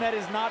a team that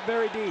is not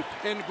very deep.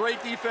 And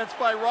great defense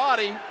by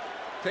Roddy,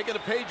 taking a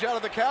page out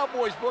of the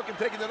Cowboys book and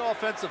taking an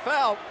offensive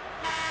foul.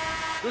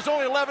 There's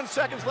only 11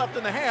 seconds left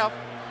in the half,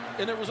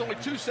 and there was only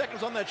 2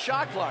 seconds on that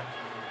shot clock.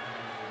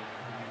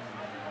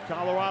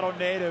 Colorado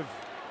native.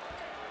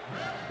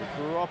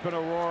 Grew up in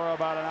Aurora,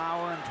 about an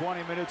hour and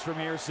 20 minutes from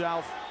here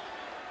south.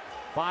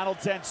 Final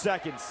 10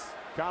 seconds.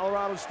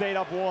 Colorado State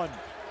up 1.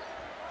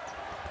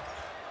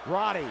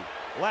 Roddy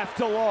left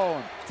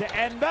alone to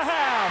end the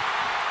half.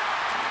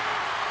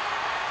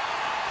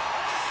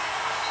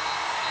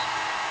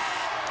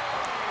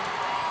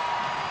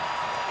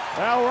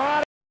 Well,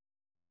 Roddy.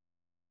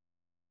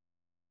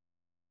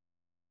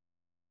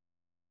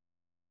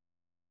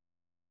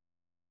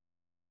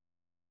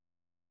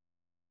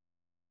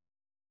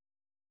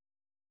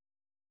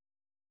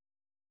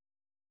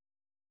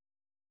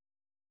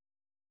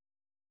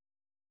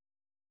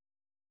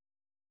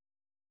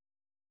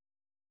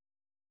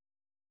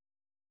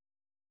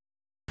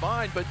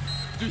 But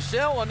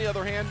Ducell, on the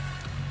other hand,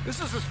 this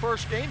is his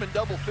first game in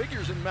double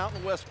figures in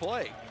Mountain West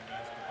play.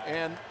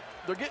 And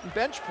they're getting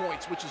bench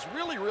points, which is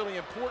really, really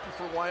important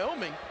for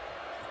Wyoming.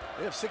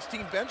 They have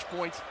 16 bench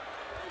points.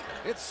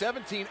 It's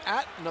 17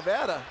 at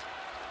Nevada.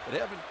 They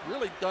haven't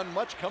really done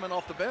much coming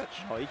off the bench.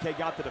 Well, EK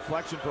got the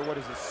deflection for what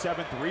is his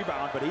 7th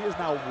rebound, but he is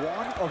now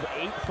 1 of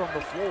 8 from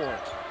the floor.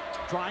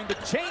 Trying to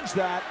change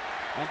that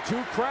And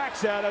 2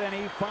 cracks at it, and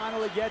he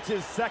finally gets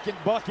his second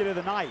bucket of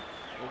the night.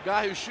 Well, a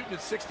guy who's shooting at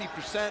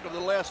 60% over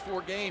the last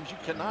 4 games, you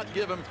cannot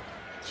give him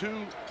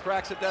 2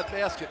 cracks at that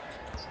basket.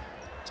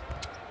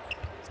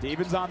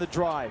 Stevens on the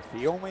drive.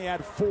 He only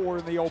had 4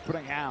 in the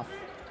opening half.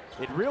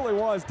 It really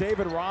was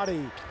David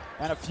Roddy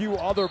and a few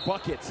other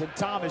buckets, and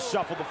Thomas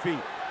shuffled the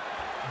feet.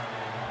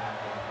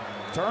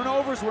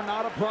 Turnovers were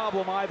not a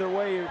problem either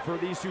way for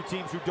these 2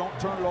 teams who don't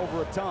turn it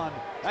over a ton.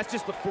 That's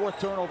just the 4th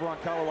turnover on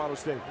Colorado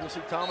State. You'll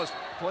see Thomas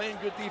playing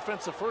good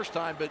defense the first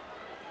time, but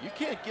you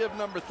can't give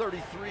number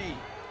 33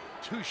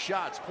 2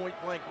 shots,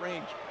 point-blank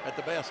range at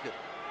the basket.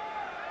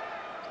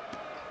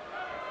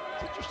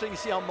 It's interesting to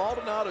see how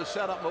Maldonado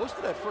sat up most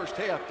of that first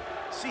half.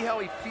 See how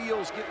he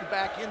feels getting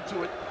back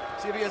into it.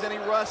 See if he has any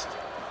rust.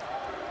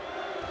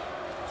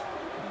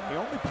 He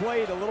only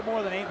played a little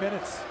more than 8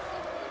 minutes.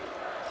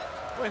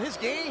 Well, in his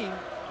game,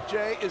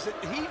 Jay, is that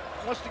he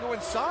wants to go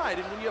inside,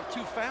 and when you have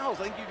 2 fouls,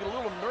 I think you get a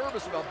little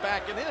nervous about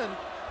backing in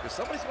because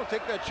somebody's going to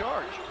take that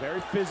charge.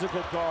 Very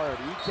physical guard.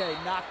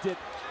 Ike knocked it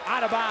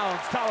out of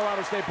bounds.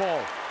 Colorado State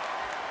ball.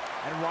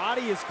 And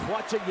Roddy is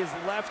clutching his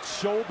left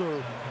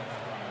shoulder.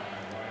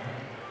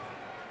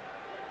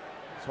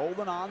 He's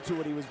holding on to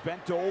it. He was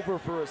bent over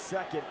for a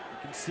second. You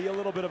can see a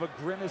little bit of a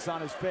grimace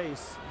on his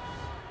face.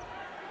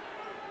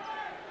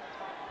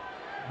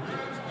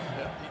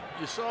 Yeah,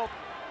 you saw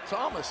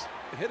Thomas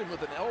hit him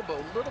with an elbow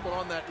a little bit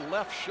on that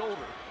left shoulder.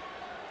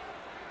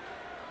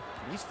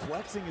 He's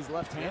flexing his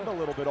left hand a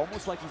little bit,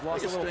 almost like he's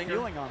lost a little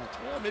feeling on it.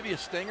 Yeah, maybe a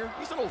stinger.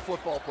 He's an old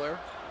football player.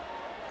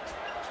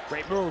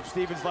 Great move.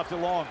 Stevens left it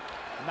long.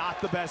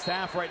 Not the best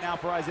half right now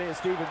for Isaiah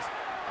Stevens.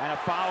 And a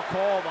foul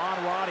called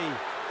on Roddy.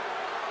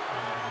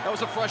 That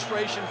was a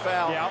frustration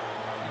foul. Yep.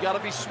 You got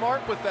to be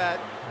smart with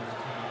that.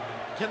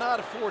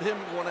 Cannot afford him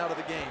going out of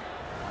the game.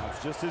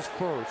 That's just his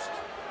first.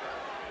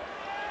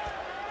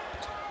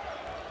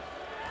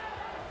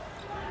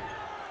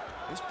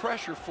 His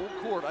pressure full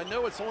court. I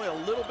know it's only a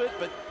little bit,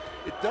 but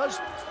it does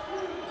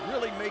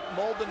really make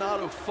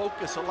Maldonado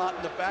focus a lot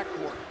in the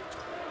backcourt.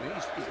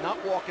 He's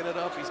not walking it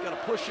up. He's got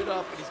to push it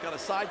up, and he's got a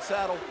side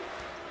saddle.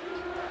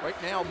 Right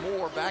now,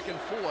 more back and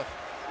forth.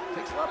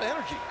 Takes a lot of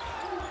energy.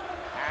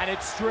 And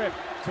it's stripped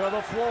to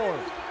the floor.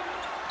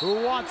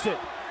 Who wants it?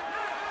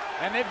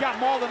 And they've got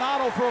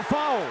Maldonado for a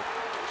foul.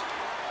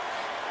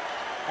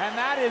 And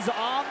that is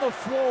on the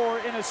floor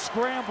in a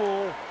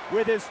scramble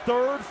with his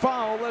 3rd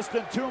foul less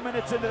than 2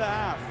 minutes into the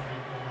half.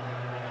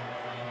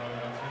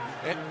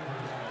 And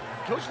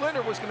Coach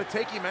Linder was going to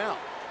take him out.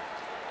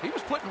 He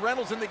was putting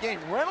Reynolds in the game.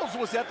 Reynolds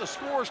was at the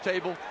scorer's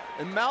table,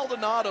 and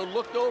Maldonado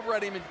looked over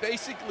at him and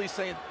basically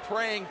saying,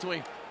 praying to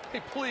him,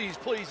 hey, please,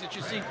 please. Did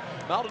you see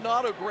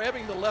Maldonado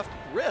grabbing the left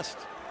wrist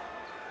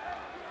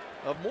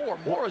of Moore?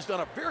 Moore has done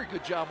a very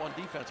good job on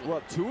defense.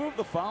 Well, 2 of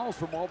the fouls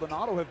for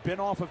Maldonado have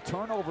been off of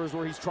turnovers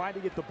where he's trying to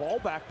get the ball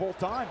back both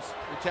times.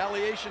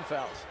 Retaliation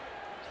fouls.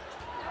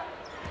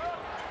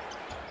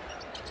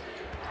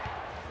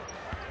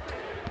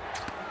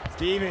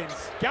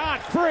 Stevens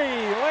got free,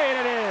 laying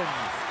it in.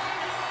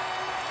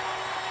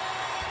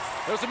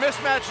 There's a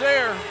mismatch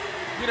there.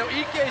 You know,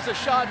 Ike's a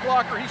shot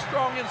blocker. He's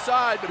strong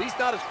inside, but he's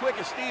not as quick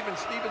as Stevens.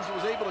 Stevens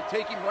was able to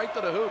take him right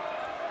to the hoop.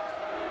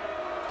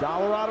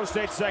 Colorado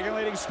State's second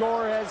leading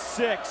scorer has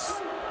 6.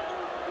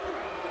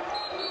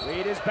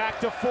 Lead is back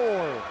to 4.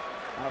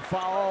 And a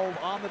foul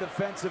on the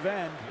defensive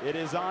end. It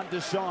is on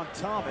Deshaun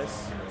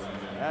Thomas.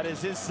 That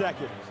is his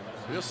second.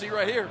 You'll see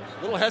right here,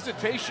 little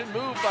hesitation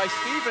move by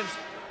Stevens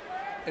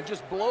and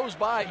just blows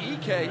by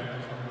Ike.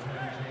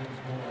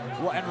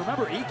 Well, and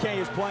remember, Ike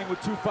is playing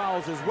with 2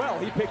 fouls as well.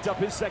 He picked up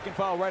his second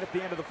foul right at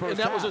the end of the first half. And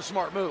that half. was a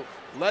smart move.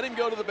 Let him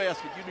go to the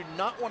basket. You do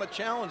not want to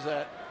challenge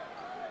that.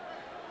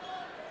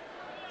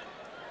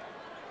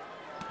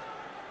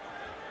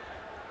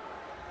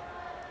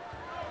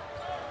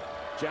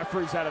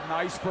 Jeffries had a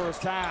nice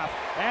first half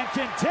and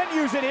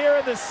continues it here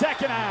in the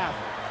second half.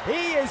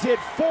 He has hit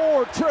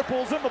 4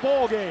 triples in the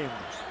ball game.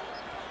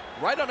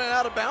 Right on an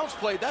out-of-bounds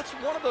play. That's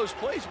one of those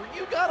plays where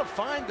you got to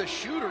find the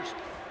shooters.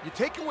 You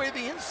take away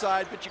the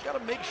inside, but you got to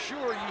make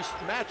sure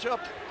you match up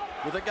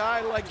with a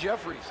guy like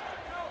Jeffries.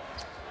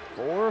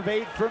 4 of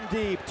 8 from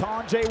deep.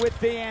 Tonje with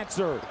the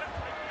answer.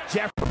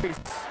 Jeffries.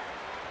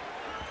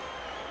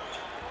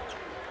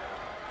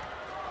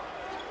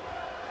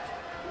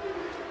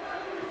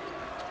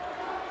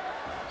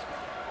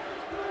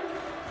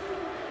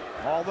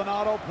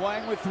 Maldonado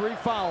playing with 3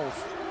 fouls.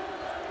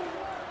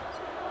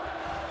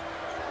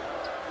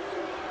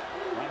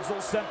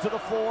 Wenzel sent to the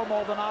floor.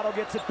 Maldonado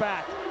gets it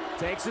back.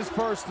 Takes his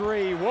first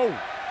 3. Whoa.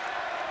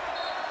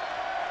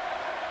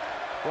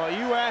 Well,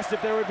 you asked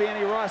if there would be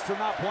any rust for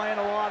not playing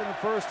a lot in the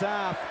first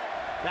half.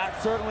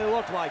 That certainly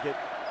looked like it.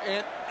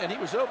 And he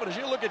was open. As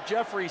you look at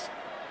Jeffries,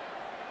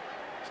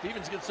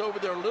 Stevens gets over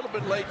there a little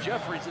bit late.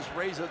 Jeffries just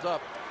raises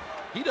up.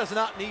 He does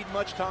not need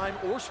much time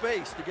or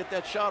space to get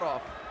that shot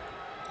off.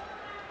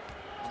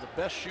 One of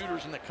the best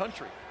shooters in the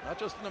country, not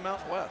just in the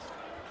Mountain West.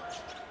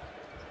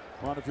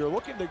 Well, if you're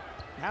looking to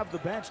have the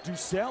bench,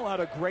 Ducell had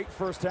a great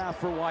first half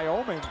for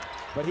Wyoming,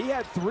 but he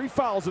had 3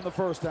 fouls in the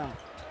first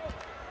half.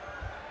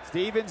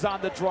 Stevens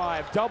on the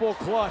drive, double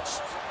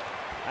clutched.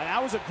 And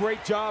that was a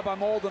great job by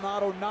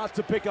Maldonado not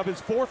to pick up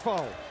his fourth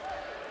foul.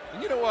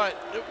 And you know what?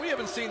 We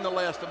haven't seen the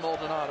last of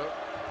Maldonado.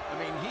 I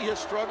mean, he has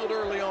struggled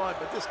early on,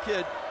 but this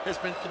kid has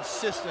been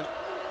consistent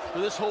for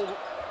this whole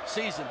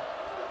season.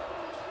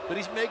 But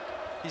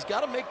he's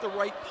got to make the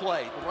right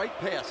play, the right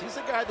pass. He's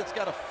the guy that's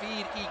got to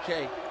feed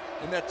EK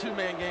in that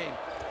two-man game.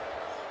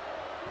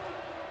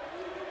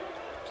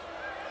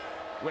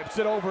 Whips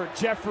it over,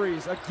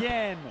 Jeffries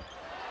again.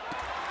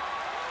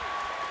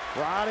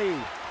 Roddy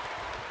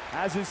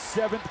has his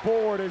 7th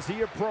board as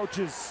he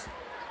approaches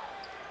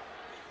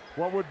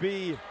what would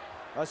be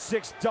a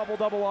 6th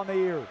double-double on the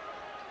year.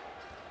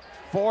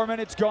 4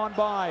 minutes gone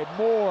by,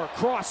 Moore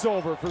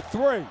crossover for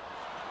 3.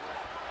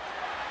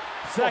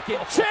 Second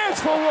chance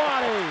for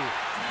Roddy.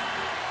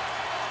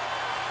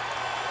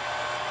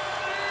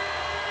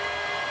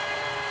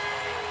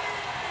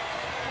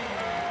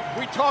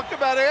 We talked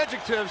about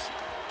adjectives.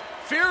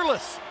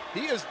 Fearless.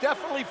 He is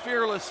definitely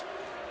fearless.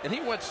 And he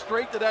went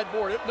straight to that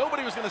board.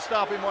 Nobody was going to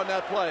stop him on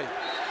that play.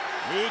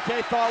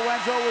 EK thought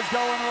Wenzel was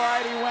going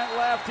right. He went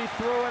left. He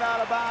threw it out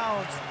of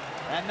bounds.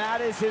 And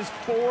that is his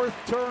 4th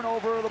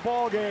turnover of the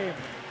ball game.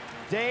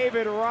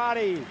 David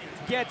Roddy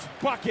gets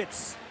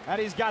buckets.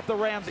 And he's got the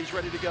Rams. He's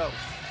ready to go.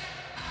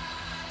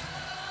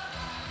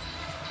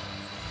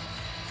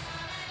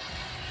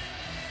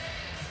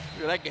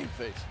 Look at that game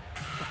face.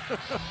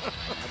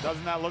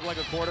 Doesn't that look like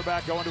a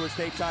quarterback going to a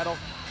state title?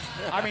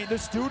 I mean, the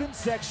student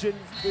section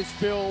is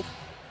filled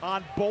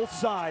on both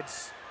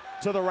sides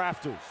to the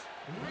rafters.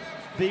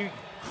 The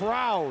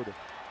crowd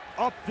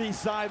up the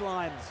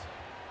sidelines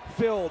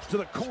filled to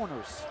the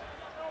corners.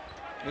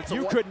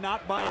 You could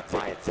not buy a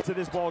ticket to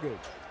this ballgame.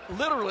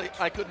 Literally,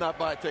 I could not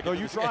buy a ticket. No,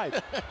 you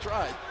tried.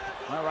 Tried.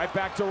 All right,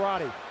 back to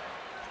Roddy.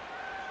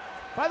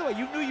 By the way,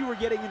 you knew you were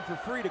getting in for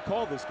free to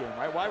call this game,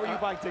 right? Why were you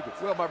buying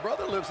tickets? Well, my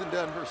brother lives in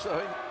Denver, so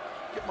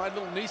I get my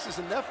little nieces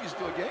and nephews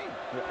to a game.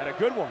 And a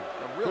good one.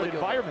 A really good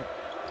environment.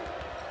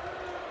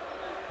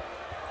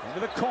 Into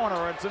the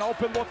corner. It's an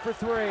open look for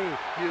 3. Huge.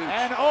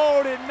 And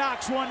Odin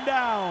knocks one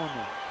down.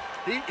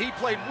 He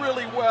played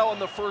really well in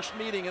the first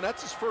meeting, and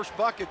that's his first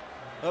bucket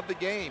of the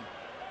game.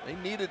 They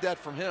needed that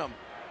from him.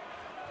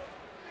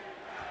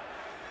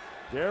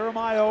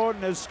 Jeremiah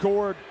Odin has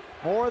scored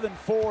more than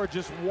 4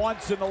 just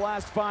once in the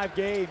last 5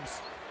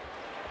 games.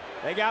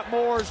 They got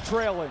Moores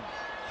trailing.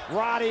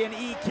 Roddy and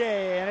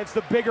EK, and it's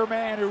the bigger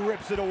man who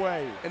rips it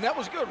away. And that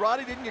was good.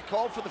 Roddy didn't get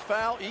called for the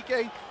foul.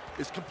 EK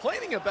is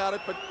complaining about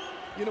it, but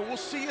you know, we'll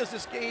see as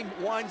this game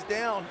winds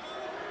down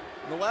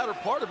in the latter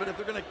part of it if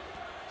they're going to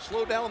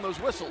slow down those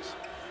whistles.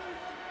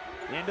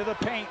 Into the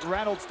paint.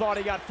 Reynolds thought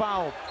he got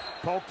fouled.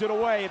 Poked it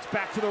away. It's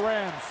back to the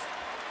Rams.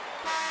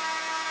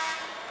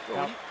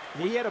 Now,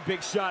 he had a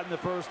big shot in the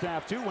first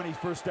half, too, when he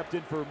first stepped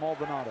in for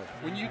Maldonado.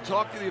 When you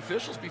talk to the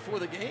officials before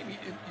the game,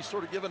 you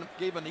sort of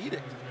gave an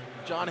edict.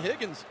 John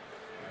Higgins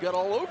got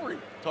all over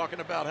him, talking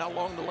about how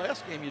long the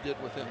last game you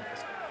did with him.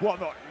 Well,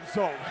 no,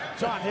 so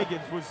John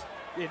Higgins was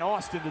in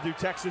Austin to do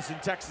Texas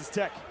and Texas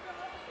Tech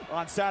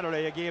on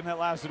Saturday, a game that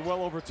lasted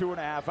well over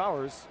 2.5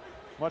 hours,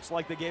 much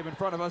like the game in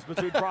front of us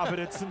between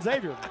Providence and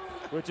Xavier,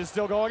 which is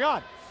still going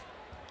on.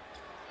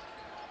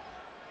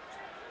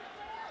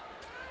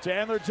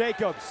 Chandler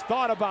Jacobs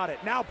thought about it,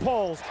 now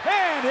pulls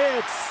and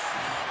hits.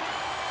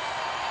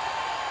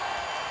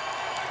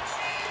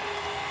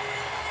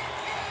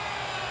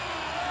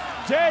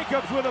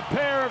 Jacobs with a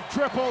pair of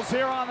triples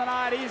here on the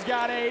night. He's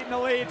got 8 and the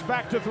lead's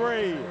back to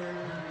 3.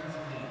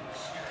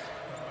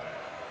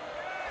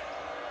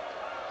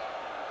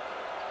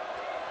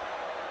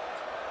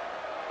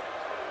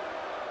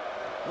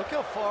 Look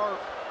how far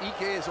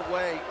EK is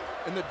away,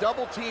 and the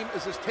double team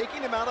is just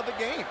taking him out of the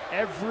game.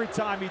 Every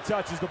time he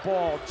touches the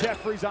ball,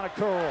 Jeffries on a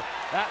curl.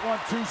 That one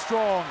too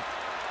strong.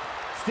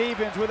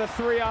 Stevens with a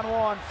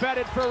 3-on-1, fed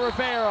it for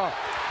Rivera.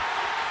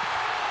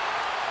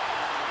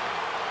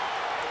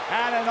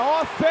 And an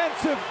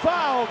offensive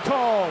foul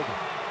called.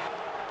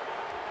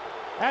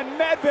 And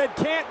Medved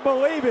can't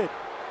believe it.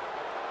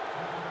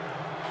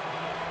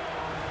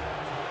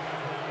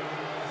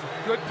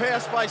 Good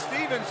pass by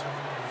Stevens.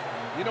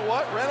 You know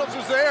what? Reynolds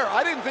was there.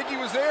 I didn't think he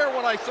was there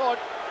when I saw it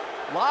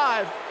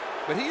live,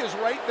 but he is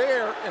right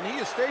there, and he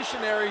is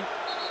stationary.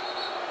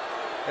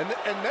 And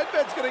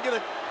Medved's going to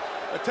get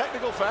a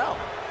technical foul.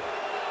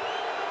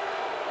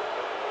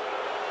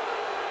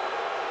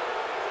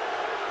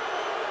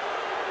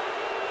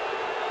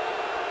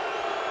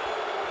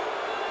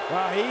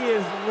 Wow, he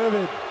is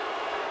livid.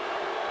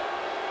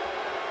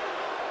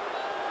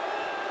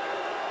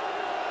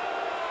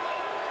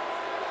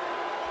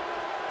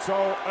 So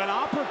an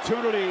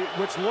opportunity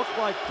which looked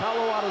like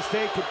Colorado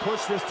State could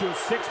push this to a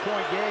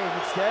 6-point game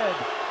instead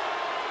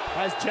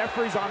has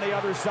Jeffries on the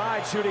other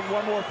side shooting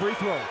one more free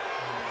throw.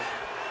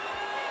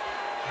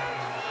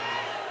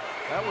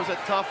 That was a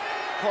tough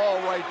call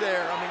right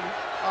there. I mean,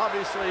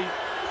 obviously,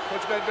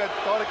 Coach Medved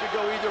thought it could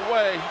go either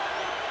way.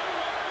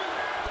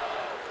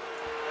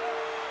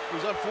 It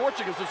was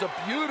unfortunate because there's a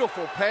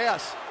beautiful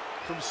pass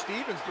from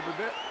Stevens to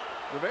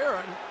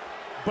Rivera.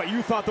 But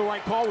you thought the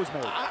right call was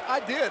made.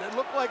 I did. It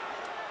looked like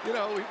You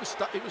know,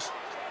 he was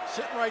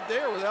sitting right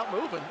there without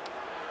moving.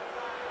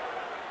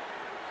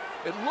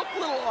 It looked a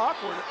little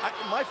awkward.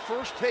 My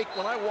first take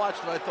when I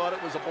watched it, I thought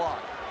it was a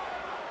block.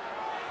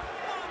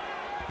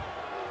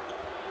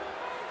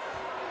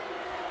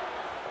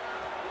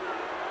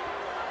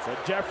 So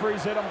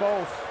Jeffries hit them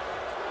both.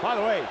 By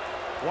the way,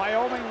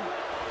 Wyoming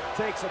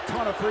takes a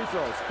ton of free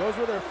throws. Those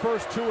were their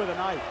first 2 of the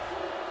night.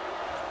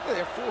 Yeah,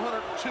 they're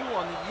 402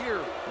 on the year.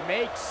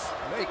 Makes.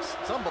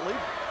 It's unbelievable.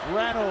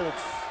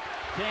 Reynolds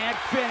can't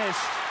finish.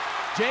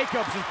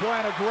 Jacobs is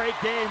playing a great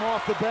game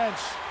off the bench.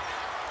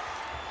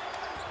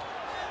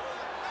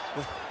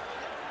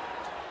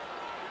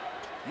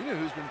 You know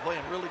who's been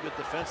playing really good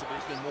defensively?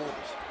 He's been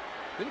Morris.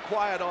 Been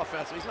quiet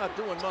offensively. He's not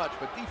doing much,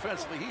 but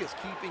defensively he is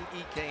keeping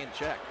EK in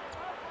check.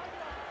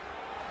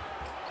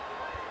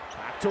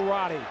 Back to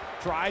Roddy.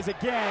 Tries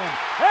again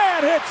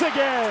and hits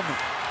again.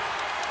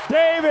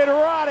 David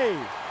Roddy.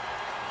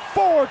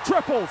 4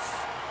 triples.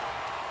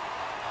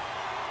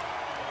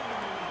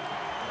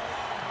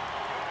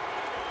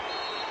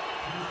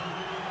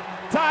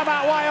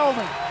 Timeout,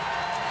 Wyoming.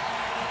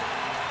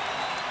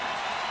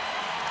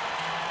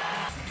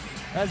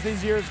 As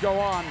these years go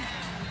on,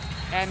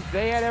 and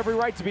they had every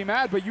right to be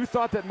mad, but you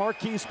thought that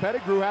Marquise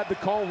Pettigrew had the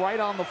call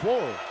right on the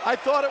floor. I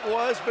thought it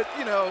was, but,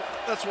 you know,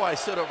 that's why I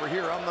sit over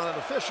here. I'm not an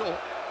official.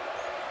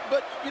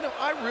 But, you know,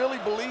 I really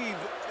believe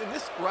in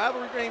this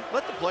rivalry game,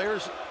 let the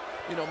players,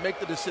 you know,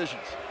 make the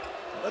decisions.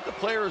 Let the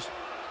players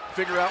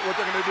figure out what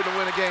they're going to do to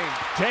win a game.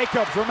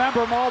 Jacobs,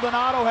 remember,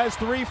 Maldonado has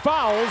 3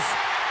 fouls.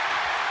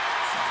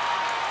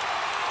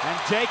 And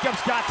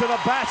Jacobs got to the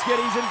basket.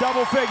 He's in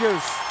double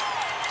figures.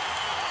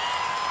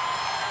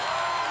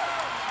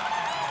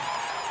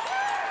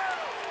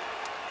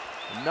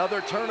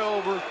 Another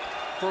turnover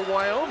for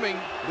Wyoming,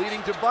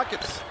 leading to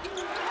buckets.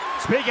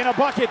 Speaking of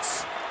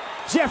buckets,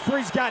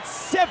 Jeffries got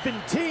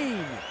 17.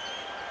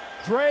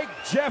 Drake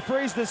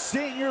Jeffries, the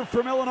senior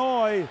from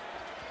Illinois,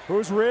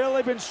 who's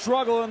really been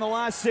struggling in the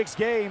last 6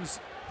 games.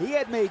 He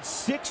had made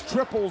 6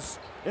 triples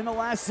in the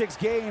last 6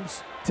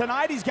 games.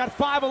 Tonight he's got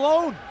 5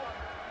 alone.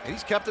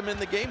 He's kept him in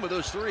the game with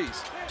those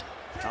threes.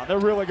 Now they're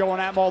really going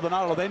at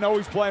Maldonado. They know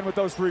he's playing with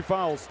those 3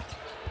 fouls.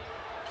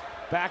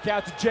 Back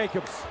out to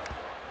Jacobs.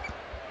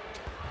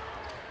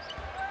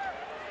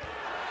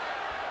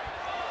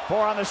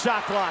 4 on the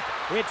shot clock.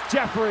 It's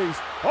Jeffries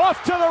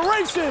off to the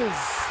races.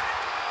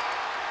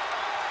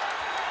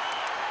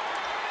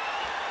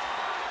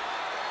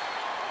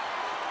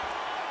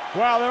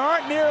 Well, there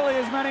aren't nearly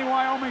as many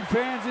Wyoming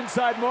fans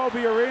inside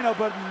Moby Arena,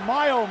 but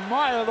my oh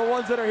my are the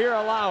ones that are here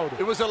allowed.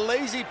 It was a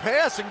lazy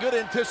pass and good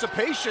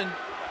anticipation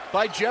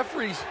by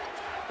Jeffries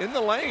in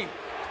the lane.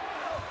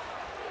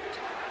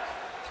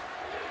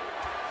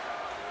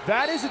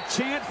 That is a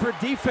chant for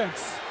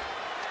defense.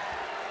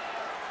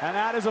 And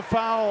that is a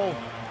foul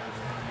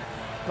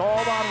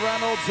called on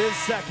Reynolds, his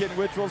second,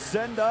 which will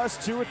send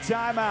us to a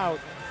timeout.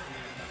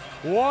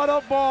 What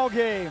a ball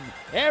game.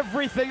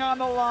 Everything on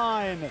the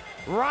line.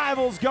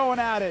 Rivals going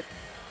at it.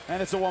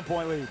 And it's a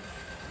 1-point lead.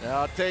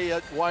 Now, I'll tell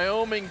you,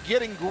 Wyoming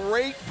getting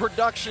great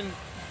production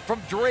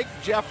from Drake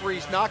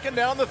Jeffries, knocking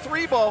down the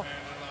 3 ball,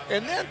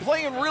 and then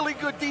playing really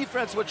good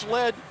defense, which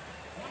led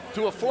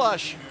to a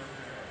flush.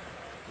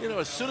 You know,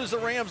 as soon as the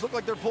Rams look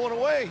like they're pulling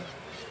away,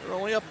 they're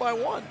only up by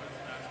 1.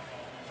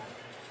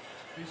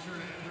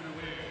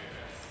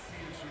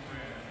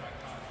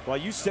 Well,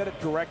 you said it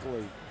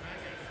correctly.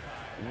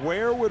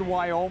 Where would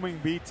Wyoming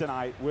be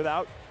tonight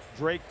without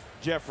Drake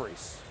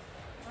Jeffries?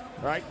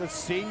 Right, the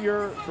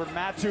senior from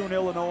Mattoon,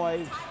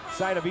 Illinois,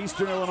 site of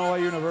Eastern Illinois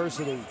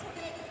University,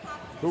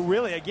 who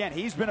really, again,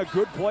 he's been a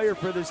good player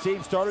for this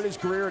team. Started his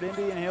career at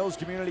Indian Hills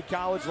Community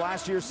College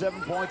last year,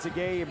 7 points a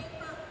game.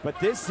 But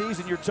this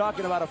season, you're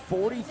talking about a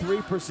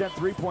 43%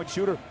 three-point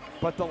shooter.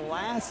 But the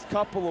last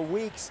couple of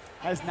weeks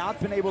has not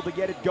been able to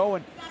get it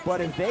going.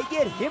 But if they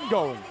get him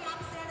going,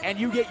 and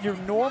you get your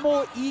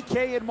normal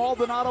EK and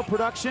Maldonado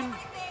production,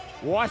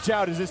 watch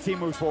out as this team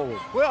moves forward.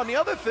 Well, and the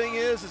other thing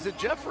is that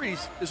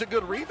Jeffries is a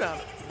good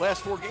rebounder.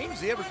 Last 4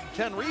 games, he averaged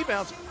 10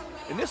 rebounds.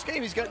 In this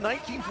game, he's got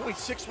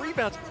 19.6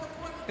 rebounds.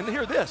 And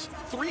hear this,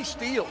 3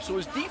 steals. So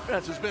his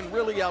defense has been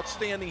really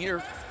outstanding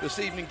here this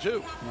evening,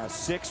 too. Now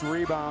 6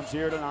 rebounds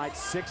here tonight,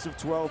 6 of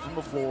 12 from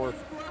the floor.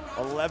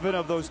 11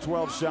 of those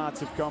 12 shots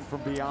have come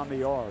from beyond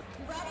the arc.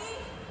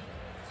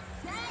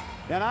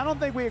 And I don't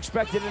think we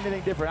expected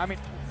anything different. I mean,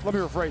 let me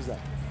rephrase that.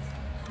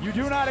 You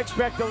do not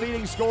expect the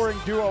leading scoring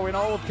duo in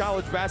all of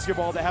college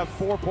basketball to have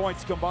 4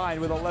 points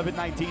combined with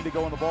 11-19 to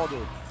go in the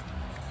ballgame.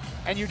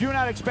 And you do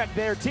not expect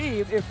their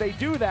team, if they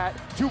do that,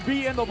 to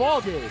be in the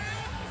ballgame.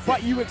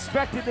 But you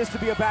expected this to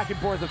be a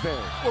back-and-forth affair.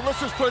 Well,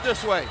 let's just put it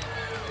this way.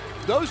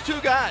 Those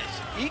 2 guys,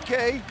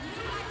 EK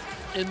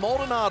and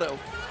Maldonado,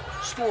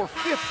 score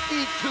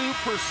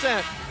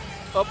 52%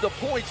 of the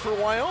points for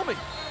Wyoming.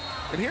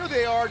 And here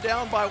they are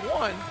down by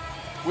 1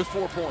 with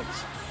 4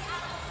 points.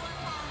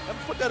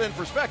 Put that in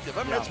perspective.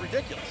 I mean, that's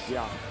ridiculous.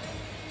 Yeah.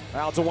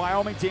 Well, it's a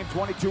Wyoming team,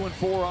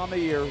 22-4 on the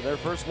year. Their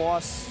first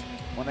loss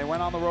when they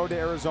went on the road to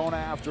Arizona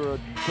after a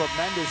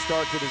tremendous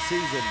start to the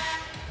season.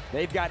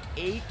 They've got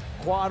 8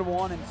 quad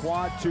 1 and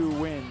quad 2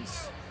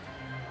 wins.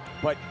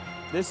 But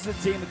this is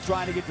a team that's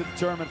trying to get to the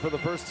tournament for the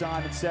first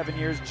time in 7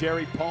 years.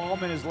 Jerry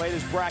Palm, in his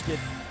latest bracket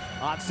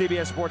on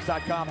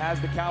CBSSports.com, has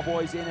the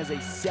Cowboys in as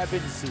a 7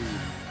 seed.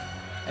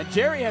 And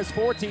Jerry has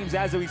 4 teams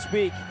as we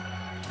speak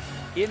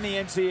in the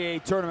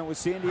NCAA tournament, with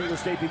San Diego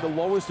State being the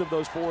lowest of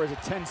those 4 as a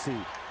 10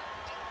 seed.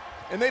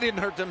 And they didn't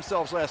hurt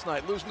themselves last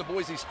night, losing to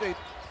Boise State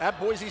at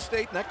Boise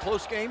State in that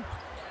close game.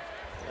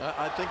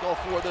 I think all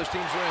 4 of those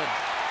teams are in.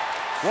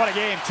 What a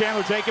game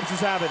Chandler Jacobs is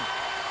having.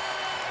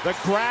 The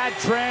grad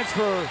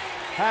transfer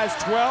has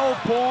 12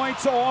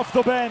 points off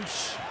the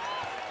bench.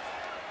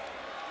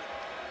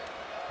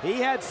 He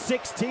had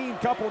 16 a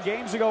couple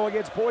games ago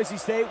against Boise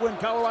State when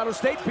Colorado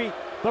State beat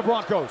the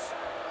Broncos.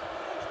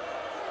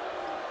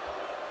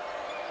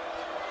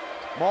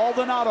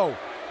 Maldonado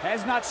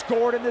has not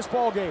scored in this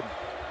ballgame.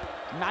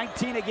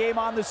 19 a game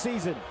on the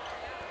season.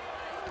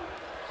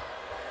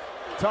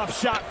 Tough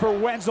shot for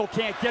Wenzel,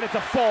 can't get it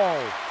to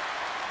fall.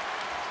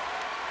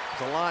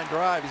 It's a line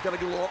drive. He's got to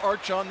get a little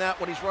arch on that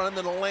when he's running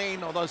in the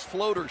lane on those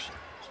floaters.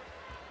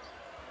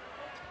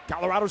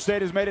 Colorado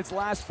State has made its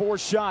last 4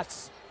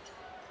 shots.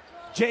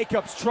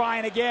 Jacobs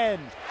trying again.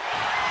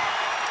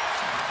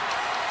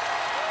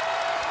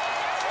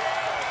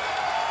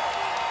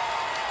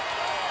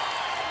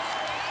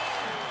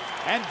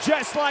 And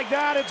just like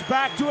that, it's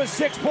back to a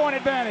 6-point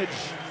advantage.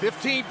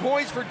 15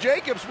 points for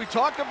Jacobs. We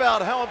talked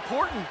about how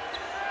important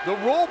the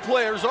role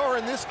players are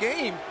in this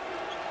game,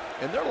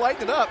 and they're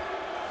lighting it up.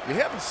 You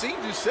haven't seen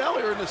Ducell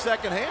here in the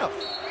second half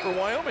for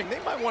Wyoming. They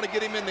might want to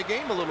get him in the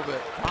game a little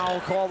bit.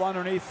 Foul called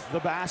underneath the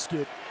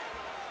basket.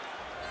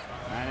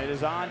 And it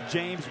is on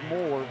James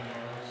Moore.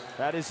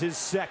 That is his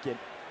second.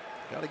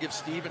 Got to give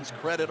Stevens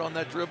credit on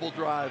that dribble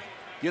drive.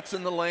 Gets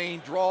in the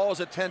lane, draws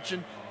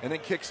attention, and then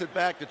kicks it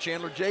back to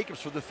Chandler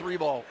Jacobs for the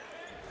 3-ball.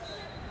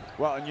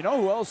 Well, and you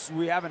know who else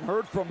we haven't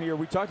heard from here?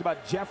 We talked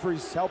about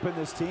Jeffries helping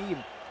this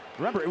team.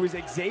 Remember, it was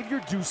Xavier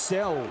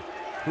Ducell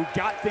who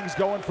got things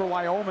going for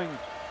Wyoming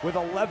with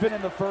 11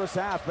 in the first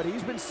half, but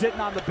he's been sitting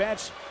on the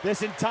bench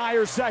this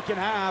entire second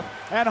half,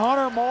 and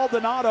Hunter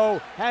Maldonado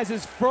has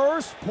his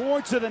first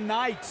points of the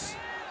night.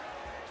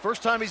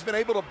 First time he's been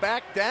able to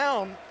back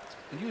down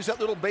and use that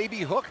little baby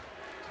hook.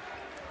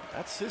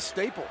 That's his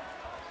staple.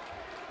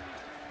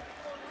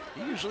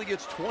 He usually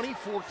gets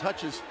 24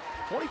 touches,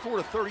 24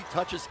 to 30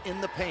 touches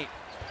in the paint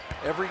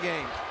every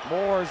game.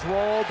 Moore's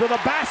rolled to the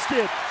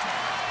basket.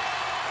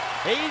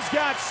 He's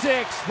got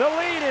 6. The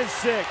lead is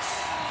 6.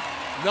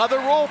 Another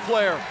role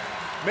player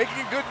making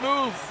a good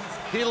move.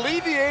 He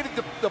alleviated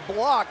the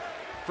block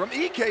from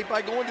Ike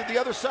by going to the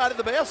other side of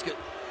the basket.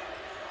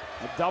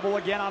 A double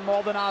again on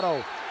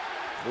Maldonado.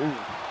 Ooh,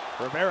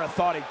 Rivera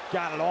thought he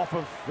got it off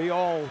of the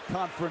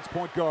all-conference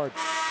point guard.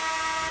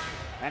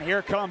 And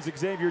here comes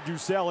Xavier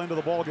Ducell into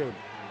the ballgame.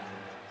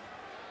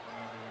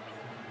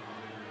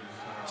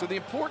 So the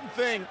important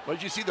thing,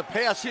 as you see the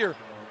pass here,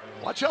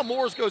 watch how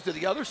Morris goes to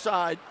the other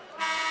side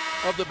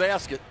of the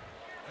basket.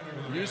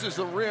 Uses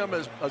the rim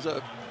as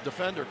a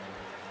defender.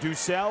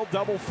 Ducell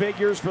double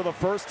figures for the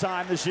first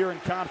time this year in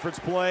conference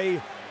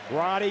play.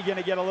 Roddy going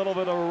to get a little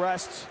bit of a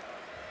rest.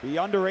 The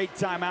under 8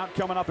 timeout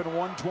coming up in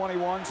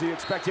 1:21, so you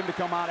expect him to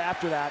come out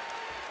after that.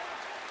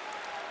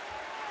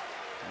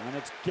 And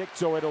it's kicked,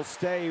 so it'll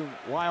stay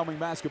Wyoming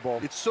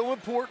basketball. It's so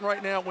important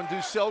right now when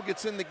Ducell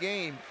gets in the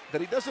game that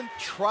he doesn't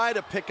try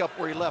to pick up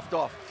where he left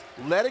off.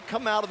 Let it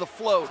come out of the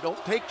flow.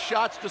 Don't take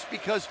shots just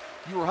because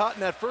you were hot in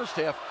that first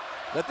half.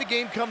 Let the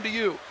game come to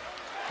you.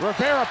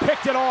 Rivera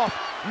picked it off.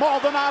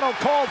 Maldonado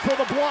called for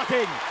the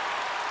blocking.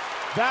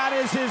 That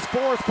is his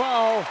 4th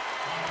foul.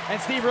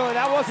 And Steve, really,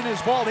 that wasn't his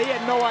fault. He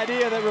had no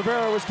idea that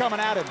Rivera was coming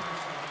at him.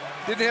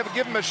 Didn't have to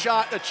give him a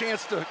shot, a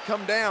chance to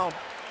come down.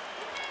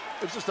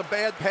 It was just a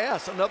bad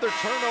pass. Another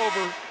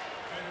turnover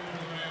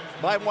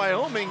by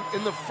Wyoming.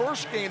 In the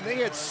first game, they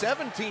had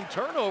 17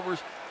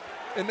 turnovers,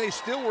 and they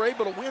still were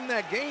able to win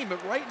that game.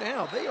 But right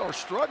now, they are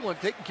struggling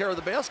taking care of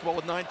the basketball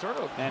with 9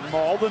 turnovers. And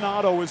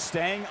Maldonado is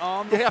staying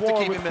on the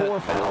floor with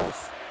 4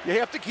 fouls. You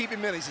have to keep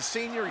him in. He's a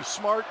senior. He's a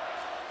smart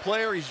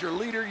player. He's your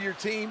leader of your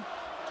team.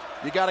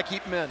 You got to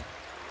keep him in.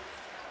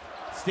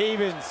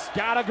 Stevens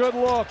got a good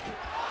look.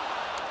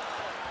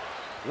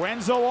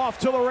 Wenzel off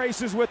to the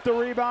races with the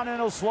rebound,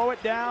 and he'll slow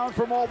it down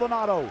for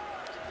Maldonado.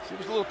 It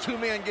was a little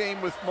 2-man game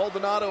with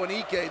Maldonado and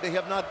Ike. They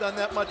have not done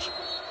that much.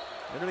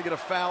 They're going to get a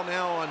foul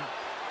now on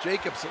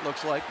Jacobs, it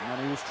looks like.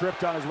 And he was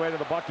tripped on his way to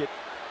the bucket.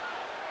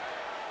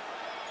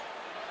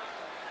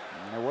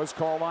 And it was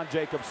called on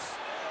Jacobs.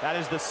 That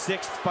is the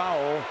 6th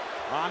foul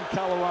on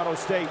Colorado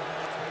State.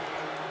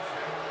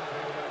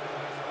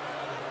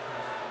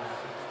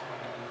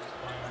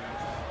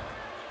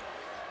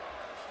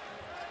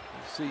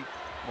 See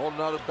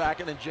Maldonado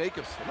backing in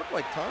Jacobs. It looked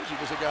like Tanji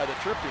was the guy that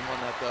tripped him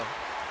on that, though.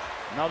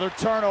 Another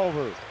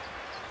turnover.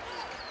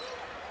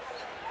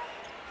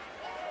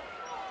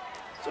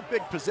 It's a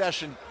big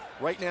possession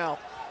right now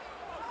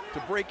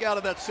to break out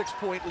of that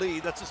 6-point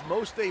lead. That's the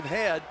most they've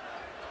had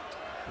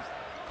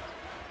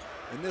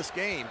in this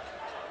game.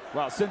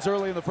 Well, since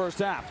early in the first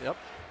half. Yep.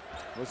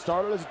 It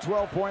started as a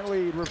 12-point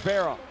lead.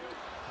 Rivera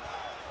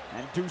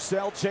And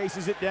Ducell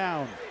chases it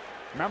down.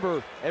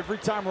 Remember, every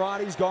time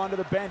Roddy's gone to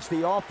the bench,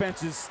 the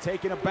offense is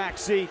taking a back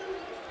seat.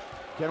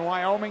 Can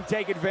Wyoming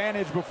take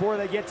advantage before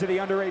they get to the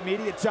under 8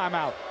 media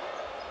timeout?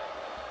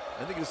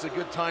 I think it's a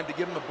good time to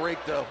give him a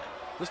break, though.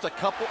 Just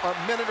a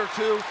minute or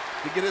two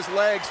to get his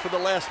legs for the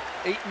last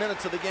 8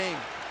 minutes of the game.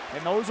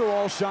 And those are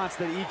all shots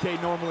that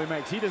EK normally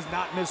makes. He does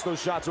not miss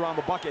those shots around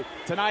the bucket.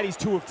 Tonight he's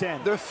 2 of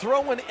 10. They're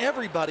throwing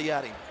everybody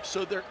at him.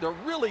 So they're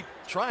really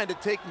trying to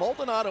take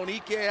Maldonado and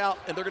EK out,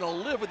 and they're going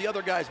to live with the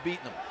other guys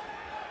beating them.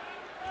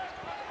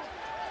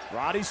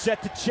 Roddy's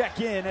set to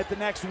check in at the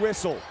next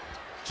whistle.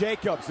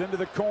 Jacobs into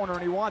the corner,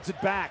 and he wants it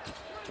back.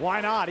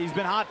 Why not? He's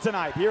been hot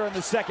tonight here in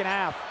the second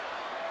half.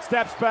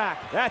 Steps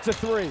back. That's a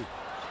 3. And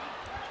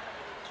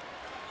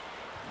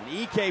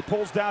EK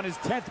pulls down his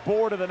 10th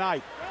board of the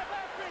night.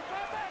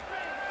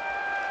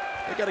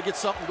 They got to get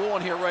something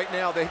going here right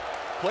now. They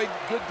played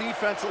good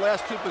defense the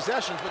last 2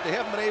 possessions, but they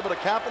haven't been able to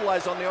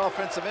capitalize on the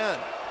offensive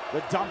end.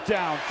 The dump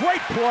down.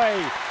 Great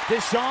play.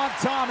 Deshaun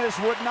Thomas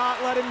would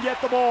not let him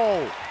get the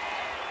ball.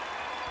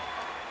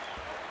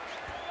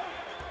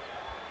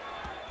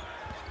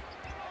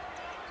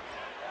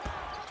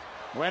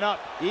 Went up.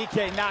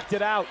 EK knocked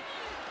it out.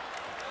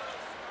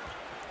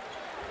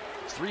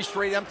 3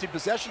 straight empty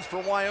possessions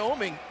for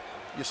Wyoming.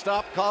 You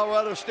stop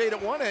Colorado State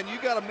at one end, you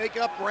got to make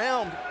up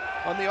ground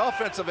on the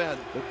offensive end.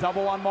 The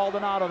double on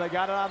Maldonado. They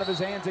got it out of his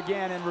hands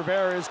again, and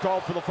Rivera is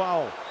called for the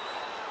foul.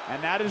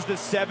 And that is the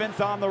 7th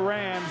on the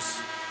Rams,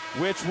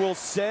 which will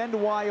send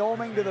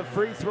Wyoming to the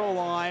free throw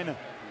line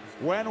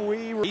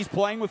he's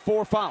playing with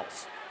 4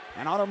 fouls.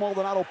 And Honor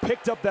Maldonado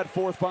picked up that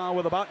 4th foul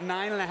with about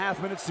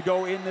 9.5 minutes to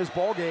go in this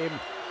ball game.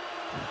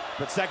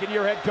 But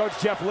second-year head coach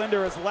Jeff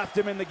Linder has left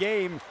him in the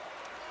game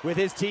with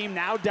his team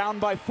now down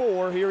by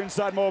 4 here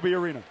inside Moby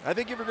Arena. I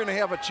think if you're going to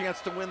have a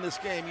chance to win this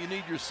game, you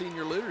need your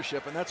senior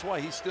leadership, and that's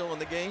why he's still in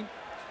the game.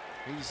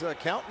 He's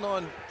counting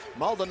on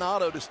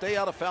Maldonado to stay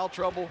out of foul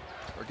trouble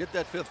or get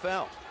that 5th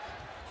foul.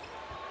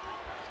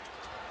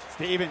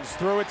 Stevens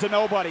threw it to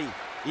nobody.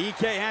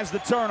 EK has the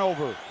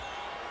turnover.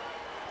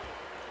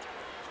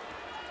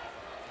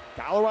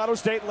 Colorado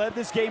State led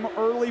this game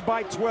early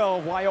by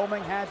 12.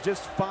 Wyoming had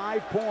just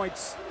 5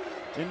 points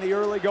in the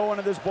early going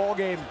of this ball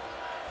game.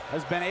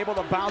 Has been able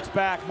to bounce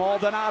back.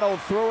 Maldonado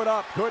threw it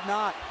up, could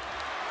not.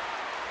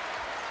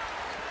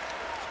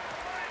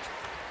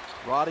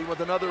 Roddy with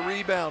another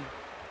rebound.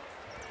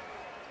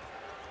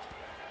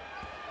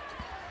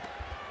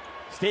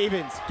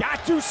 Stevens got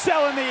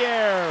Ducell in the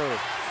air.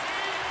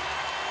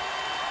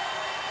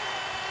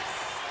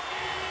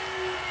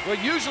 Well,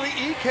 usually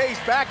EK's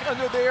back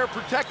under there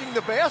protecting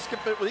the basket,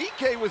 but with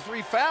EK with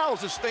 3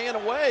 fouls is staying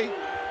away.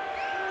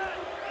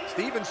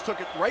 Stevens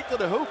took it right to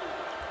the hoop.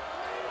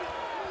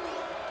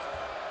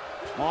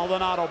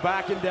 Maldonado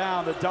backing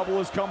down. The double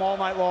has come all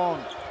night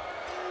long.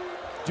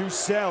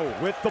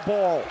 Ducell with the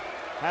ball.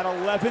 Had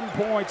 11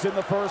 points in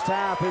the first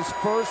half. His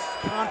first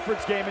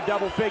conference game in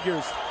double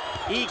figures.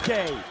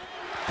 EK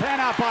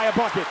cannot buy a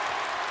bucket.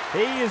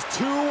 He is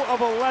 2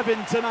 of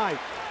 11 tonight.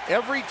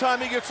 Every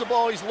time he gets the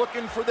ball, he's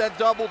looking for that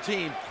double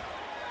team.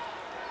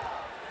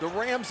 The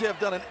Rams have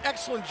done an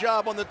excellent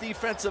job on the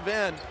defensive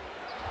end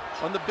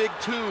on the big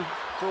 2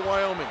 for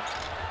Wyoming.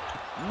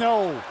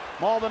 No.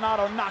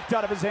 Maldonado knocked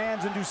out of his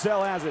hands, and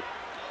Ducell has it.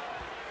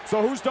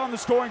 So who's done the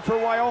scoring for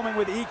Wyoming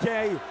with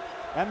EK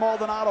and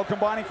Maldonado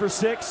combining for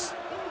 6?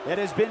 It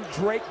has been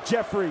Drake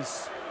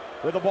Jeffries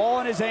with the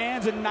ball in his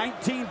hands and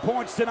 19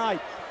 points tonight.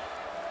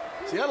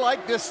 See, I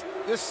like this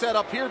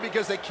setup here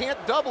because they can't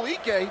double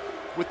EK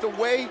with the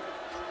way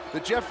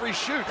that Jeffries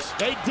shoots.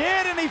 They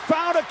did, and he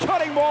found a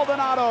cutting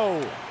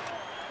Maldonado.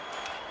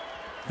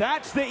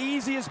 That's the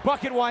easiest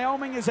bucket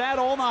Wyoming has had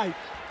all night.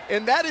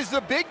 And that is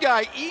the big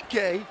guy,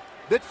 EK,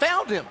 that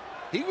found him.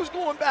 He was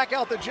going back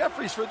out to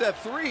Jeffries for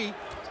that 3,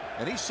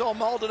 and he saw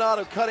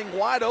Maldonado cutting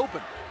wide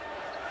open.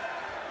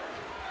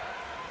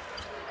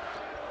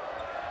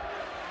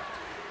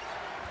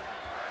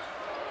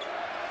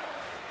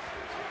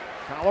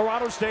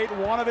 Colorado State,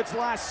 one of its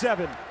last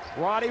 7.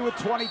 Roddy with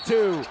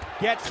 22,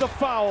 gets the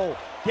foul,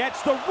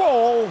 gets the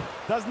roll,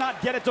 does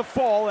not get it to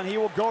fall, and he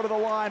will go to the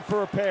line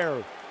for a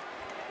pair.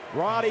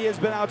 Roddy has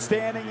been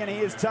outstanding, and he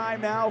is time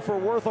now for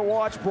Worth a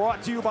Watch,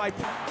 brought to you by...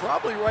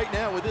 Probably right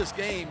now with this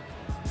game,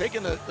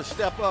 taking the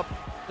step up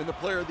in the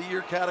Player of the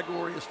Year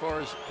category as far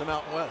as the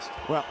Mountain West.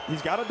 Well,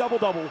 he's got a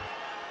double-double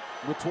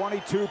with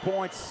 22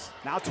 points,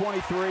 now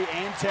 23,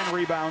 and 10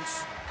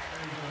 rebounds.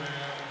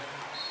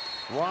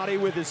 Roddy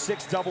with his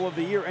 6th double of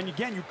the year. And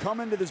again, you come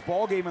into this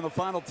ball game in the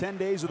final 10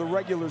 days of the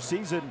regular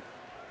season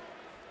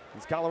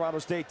as Colorado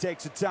State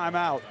takes a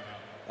timeout.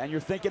 And you're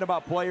thinking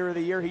about Player of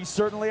the Year. He's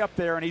certainly up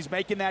there, and he's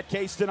making that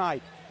case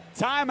tonight.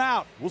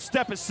 Timeout. We'll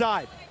step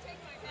aside.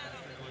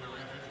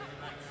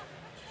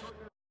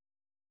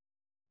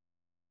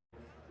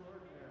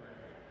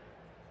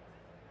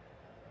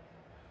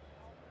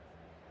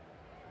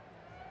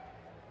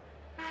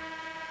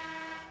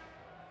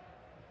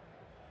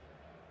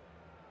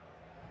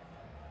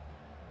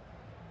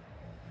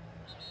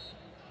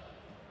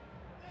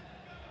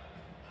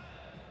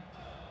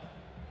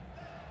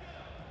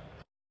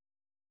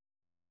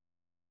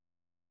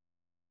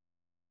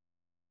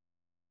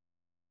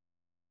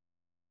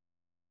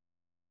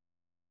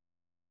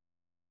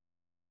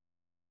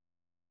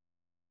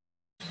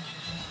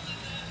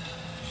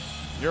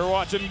 You're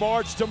watching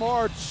March to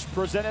March,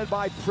 presented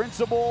by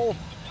Principal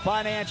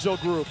Financial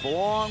Group.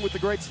 Along with the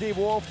great Steve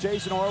Wolf,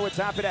 Jason Horowitz,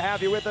 happy to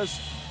have you with us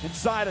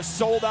inside a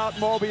sold-out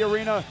Moby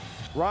Arena.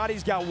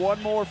 Roddy's got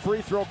one more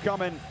free throw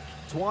coming,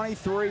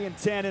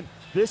 23-10, and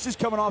this is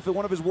coming off of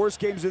one of his worst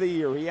games of the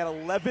year. He had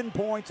 11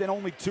 points and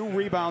only 2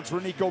 rebounds for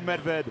Niko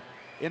Medved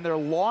in their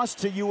loss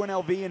to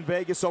UNLV in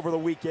Vegas over the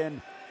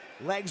weekend.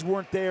 Legs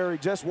weren't there, he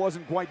just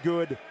wasn't quite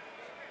good.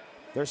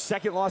 Their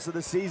second loss of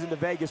the season to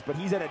Vegas, but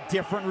he's at a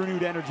different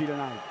renewed energy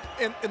tonight.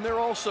 And they're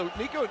also,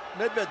 Niko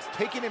Medved's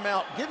taking him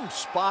out, give him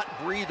spot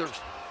breathers.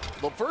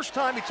 The first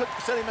time he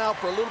set him out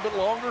for a little bit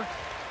longer.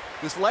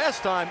 This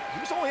last time, he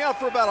was only out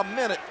for about a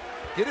minute.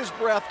 Get his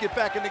breath, get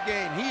back in the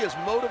game. He is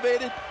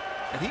motivated,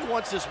 and he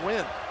wants this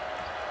win.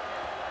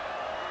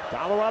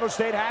 Colorado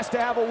State has to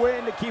have a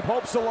win to keep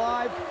hopes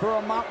alive for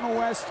a Mountain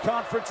West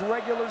Conference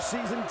regular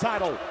season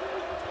title.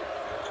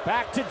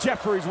 Back to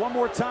Jeffries, one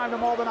more time to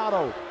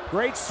Maldonado.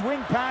 Great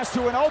swing pass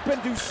to an open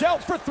Ducell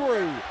for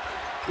 3.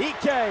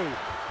 Ike,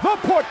 the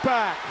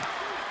putback.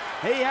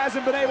 He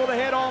hasn't been able to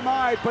hit all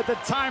night, but the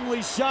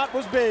timely shot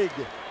was big.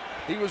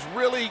 He was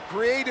really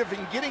creative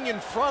in getting in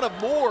front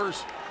of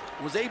Moores,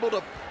 was able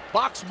to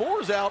box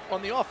Moores out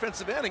on the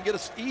offensive end and get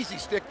an easy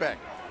stick back.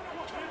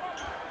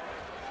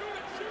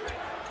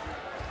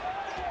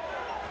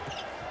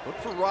 Look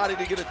for Roddy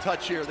to get a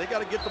touch here. They got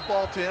to get the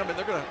ball to him, and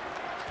they're going to,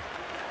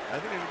 I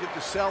think they're going to get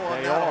Ducell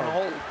on that on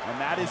hold. And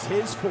that is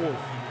his 4th.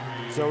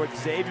 So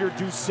Xavier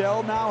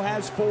Ducell now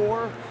has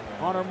 4.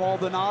 Hunter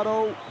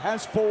Maldonado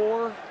has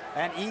 4.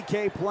 And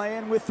Ike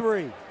playing with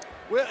 3.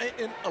 Well,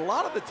 and a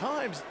lot of the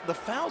times, the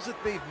fouls that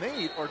they've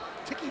made are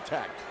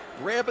ticky-tack.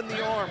 Grabbing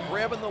the arm,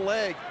 grabbing the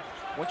leg.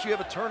 Once you have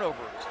a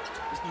turnover,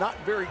 it's not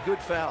very good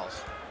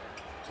fouls.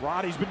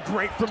 Roddy's been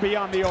great from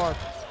beyond the arc.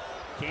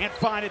 Can't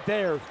find it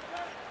there.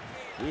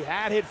 He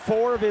had hit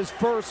 4 of his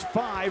first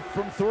 5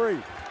 from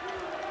 3.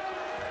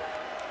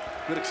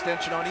 Good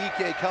extension on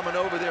Ike coming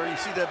over there. You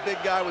see that big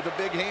guy with the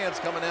big hands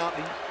coming out,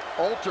 and he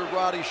altered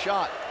Roddy's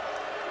shot.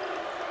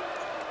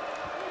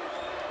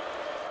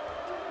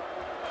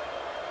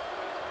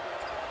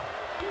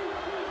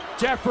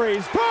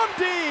 Jeffries from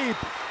deep.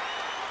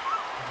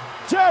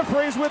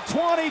 Jeffries with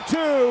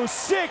 22,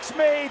 6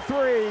 made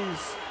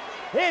threes.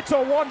 It's a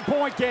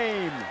 1-point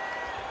game.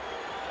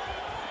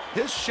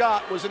 His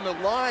shot was in the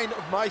line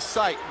of my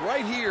sight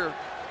right here,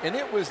 and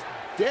it was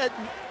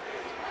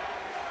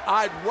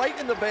dead-eyed right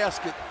in the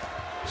basket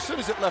as soon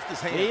as it left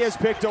his hands. He has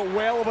picked a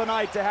whale of a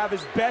night to have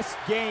his best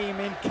game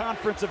in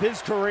conference of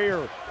his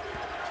career.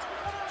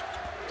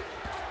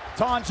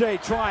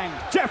 Tonje trying.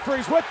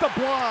 Jeffries with the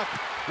block.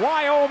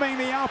 Wyoming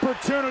the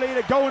opportunity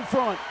to go in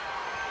front.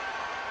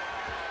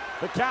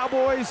 The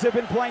Cowboys have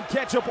been playing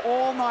catch-up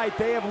all night.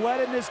 They have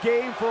led in this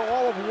game for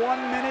all of 1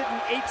 minute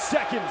and 8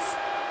 seconds.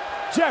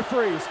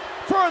 Jeffries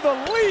for the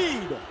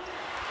lead.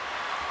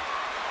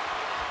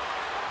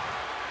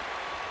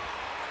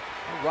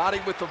 Roddy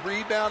with the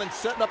rebound and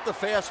setting up the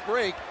fast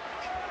break.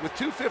 With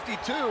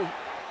 2:52,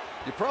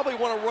 you probably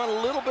want to run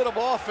a little bit of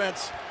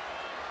offense.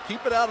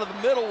 Keep it out of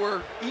the middle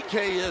where Ike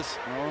is.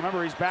 Well,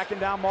 remember, he's backing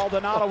down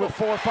Maldonado with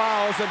 4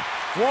 fouls, and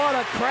what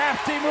a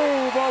crafty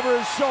move over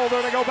his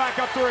shoulder to go back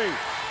up 3.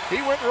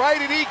 He went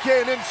right at Ike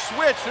and then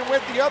switched and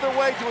went the other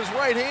way to his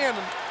right hand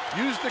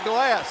and used the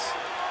glass.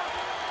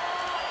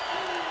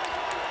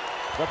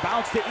 The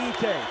bounce to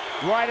Ike,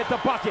 right at the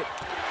bucket.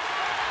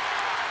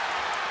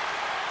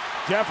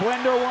 Jeff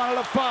Linder wanted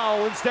a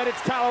foul. Instead,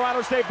 it's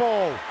Colorado State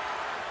ball.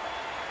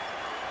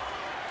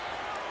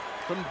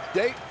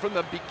 From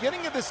the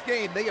beginning of this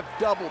game, they have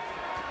doubled.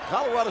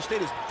 Colorado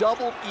State has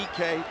doubled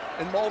Ike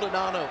and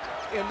Maldonado,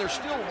 and there's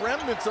still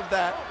remnants of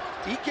that.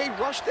 Ike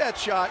rushed that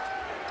shot.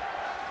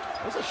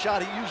 That's a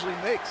shot he usually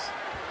makes.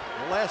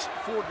 In the last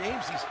 4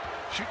 games, he's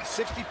shooting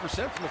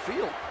 60% from the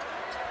field.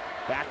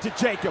 Back to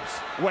Jacobs.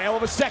 Whale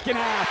of a second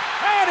half,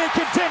 and it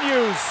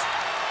continues.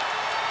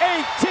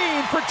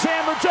 18 for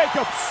Chandler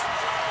Jacobs.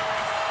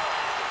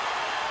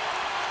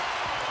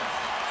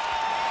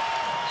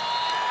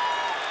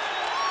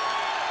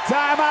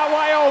 Timeout,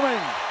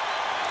 Wyoming.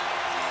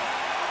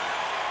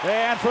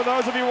 And for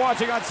those of you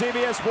watching on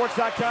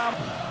CBSSports.com.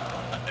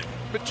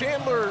 But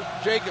Chandler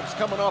Jacobs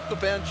coming off the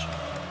bench.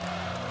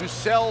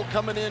 Ducell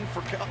coming in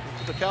for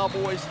the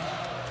Cowboys.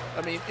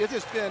 I mean, it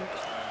has been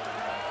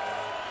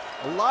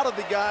a lot of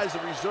the guys, the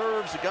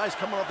reserves, the guys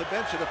coming off the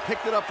bench that have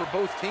picked it up for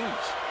both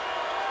teams.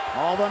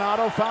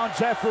 Maldonado found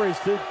Jeffries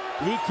to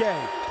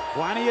Ike.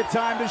 Plenty of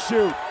time to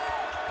shoot.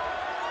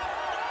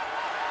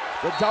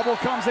 The double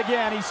comes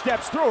again. He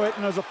steps through it,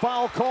 and there's a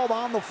foul called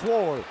on the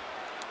floor.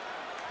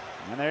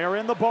 And they are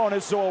in the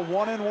bonus, so a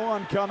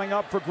 1-and-1 coming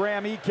up for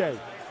Graham Ike.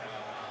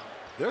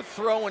 They're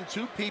throwing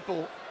 2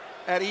 people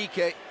at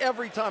Ike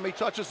every time he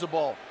touches the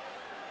ball.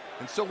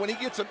 And so when he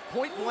gets a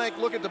point-blank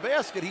look at the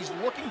basket, he's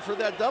looking for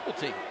that double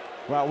team.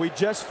 Well, we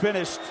just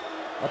finished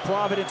a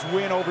Providence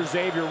win over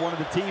Xavier, one of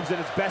the teams that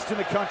is best in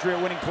the country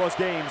at winning close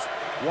games.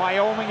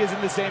 Wyoming is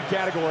in the same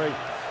category.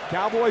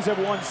 Cowboys have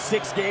won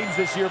 6 games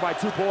this year by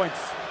 2 points.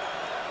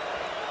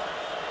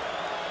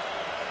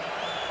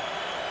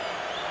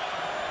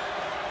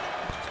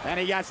 And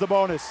he gets the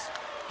bonus.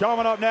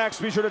 Coming up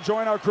next, be sure to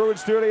join our crew in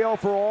studio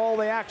for all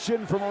the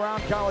action from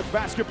around college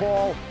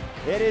basketball.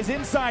 It is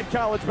Inside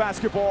College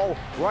Basketball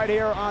right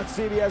here on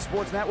CBS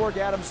Sports Network.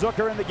 Adam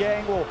Zucker and the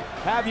gang will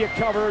have you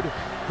covered,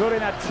 including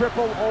that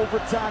triple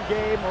overtime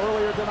game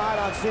earlier tonight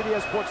on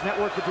CBS Sports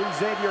Network between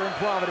Xavier and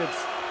Providence.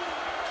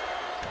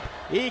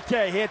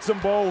 Ike hits them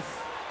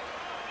both.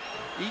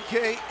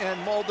 Ike and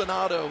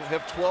Maldonado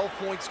have 12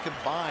 points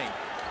combined.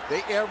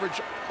 They average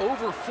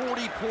over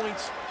 40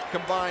 points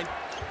combined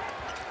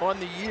on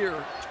the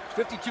year,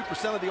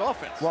 52% of the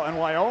offense. Well, and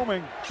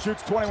Wyoming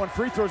shoots 21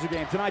 free throws a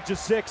game. Tonight,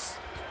 just 6.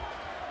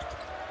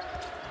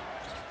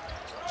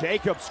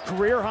 Jacobs,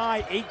 career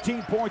high,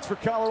 18 points for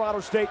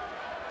Colorado State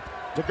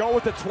to go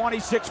with the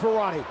 26 for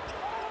Ronnie.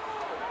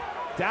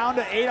 Down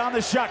to 8 on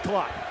the shot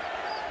clock.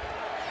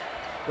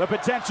 The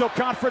potential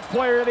conference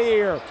player of the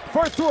year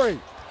for 3.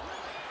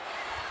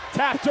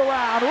 Tapped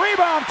around,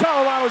 rebound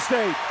Colorado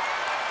State.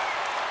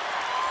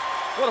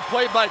 What a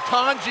play by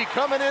Tanji,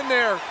 coming in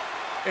there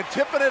and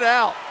tipping it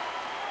out.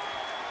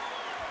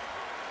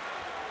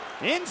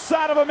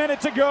 Inside of a minute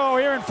to go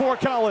here in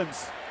Fort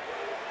Collins.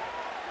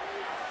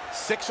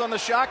 6 on the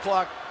shot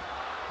clock.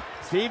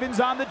 Stevens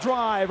on the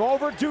drive,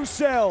 over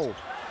Ducell.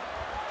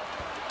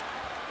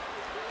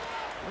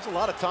 There's a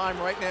lot of time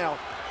right now.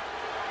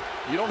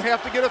 You don't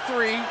have to get a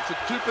 3. It's a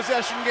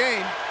 2-possession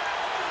game.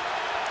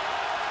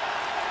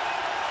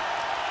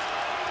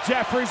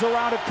 Jeffries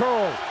around a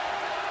curl.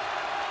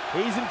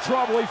 He's in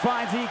trouble. He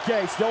finds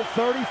Ike. Still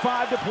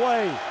 35 to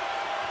play.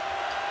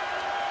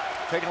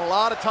 Taking a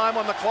lot of time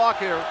on the clock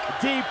here.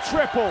 Deep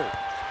triple.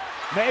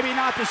 Maybe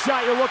not the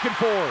shot you're looking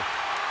for.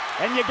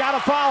 And you got to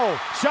foul.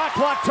 Shot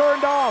clock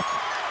turned off.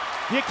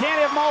 You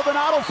can't have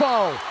Maldonado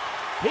foul.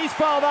 He's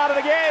fouled out of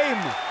the game.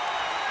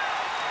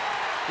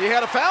 He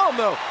had a foul,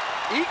 though.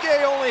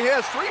 Ike only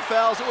has 3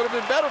 fouls. It would have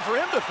been better for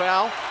him to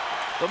foul.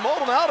 But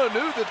Maldonado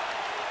knew that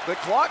the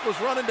clock was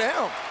running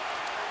down.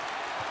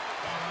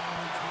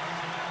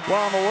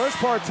 Well, and the worst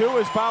part, too,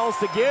 is fouls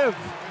to give.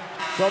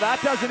 So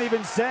that doesn't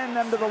even send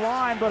them to the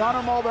line. But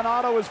Hunter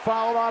Maldonado is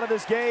fouled out of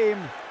this game.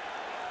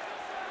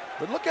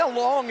 But look how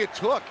long it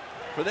took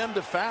for them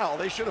to foul.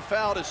 They should have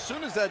fouled as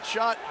soon as that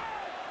shot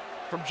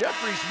from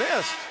Jeffries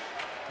missed.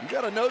 You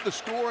got to know the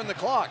score and the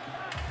clock.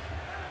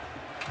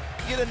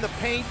 Get in the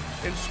paint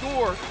and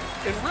score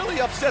and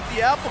really upset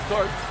the apple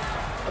cart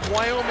of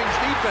Wyoming's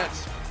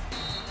defense.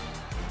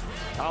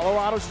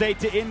 Colorado State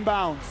to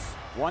inbounds.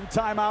 1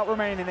 timeout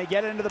remaining. They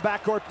get into the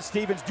backcourt to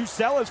Stevens.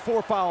 Ducell has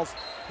 4 fouls.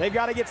 They've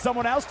got to get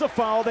someone else to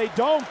foul. They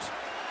don't.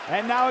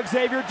 And now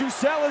Xavier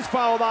Ducell is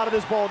fouled out of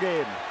this ball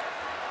game.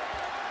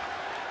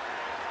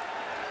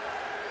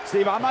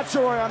 Steve, I'm not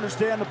sure I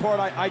understand the part.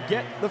 I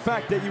get the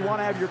fact that you want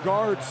to have your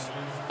guards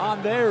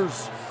on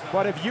theirs.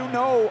 But if you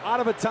know out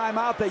of a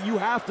timeout that you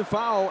have to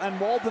foul and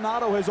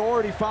Maldonado has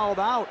already fouled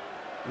out,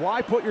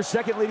 why put your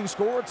second leading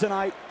scorer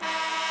tonight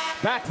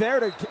back there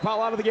to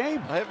foul out of the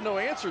game? I have no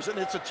answers, and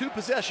it's a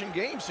 2-possession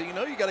game, so you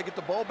know you got to get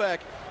the ball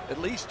back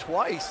at least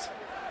twice.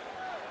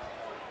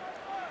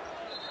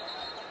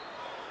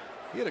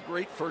 He had a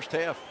great first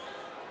half.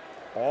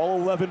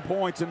 All 11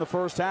 points in the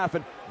first half,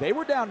 and they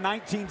were down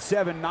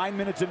 19-7 9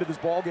 minutes into this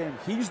ball game.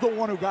 He's the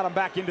one who got them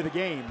back into the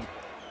game.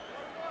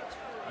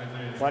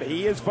 But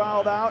he is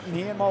fouled out, and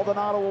he and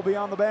Maldonado will be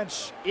on the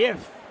bench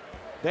if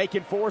they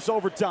can force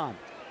overtime.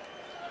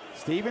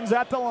 Stevens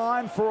at the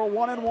line for a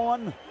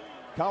 1-and-1.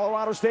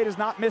 Colorado State has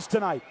not missed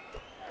tonight.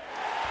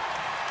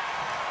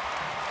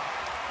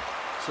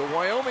 So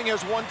Wyoming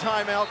has 1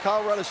 timeout.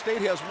 Colorado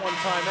State has 1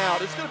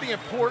 timeout. It's going to be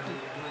important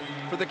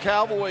for the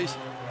Cowboys,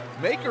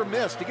 make or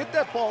miss, to get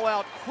that ball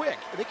out quick.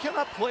 They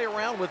cannot play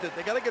around with it.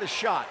 They got to get a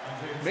shot.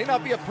 It may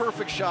not be a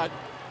perfect shot,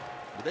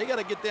 but they got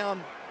to get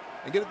down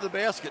and get it to the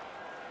basket.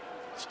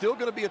 Still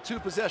going to be a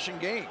 2-possession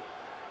game.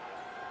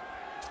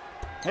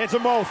 Hits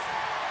them both.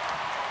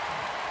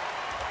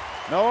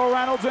 Noah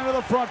Reynolds into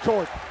the front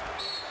court.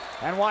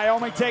 And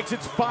Wyoming takes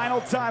its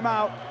final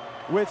timeout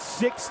with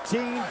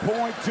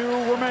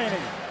 16.2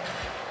 remaining.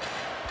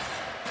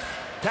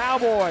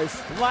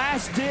 Cowboys,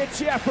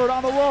 last-ditch effort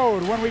on the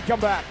road when we come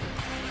back.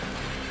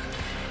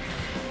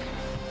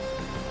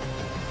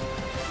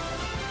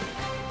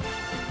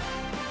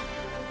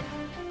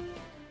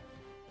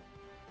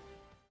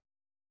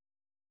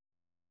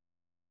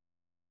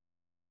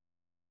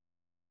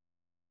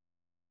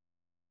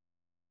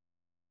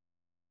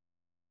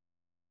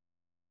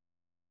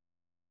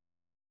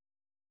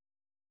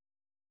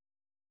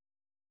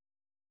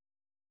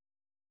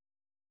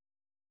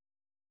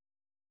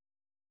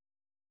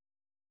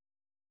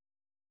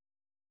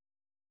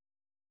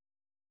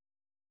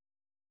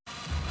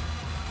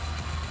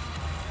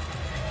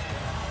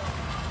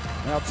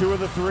 Now 2 of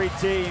the 3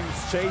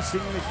 teams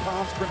chasing the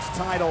conference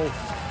title.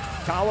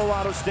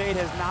 Colorado State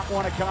has not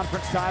won a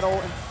conference title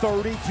in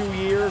 32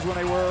 years when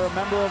they were a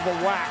member of the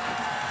WAC.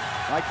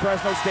 Like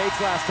Fresno State's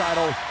last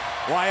title,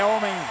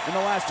 Wyoming in the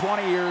last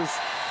 20 years.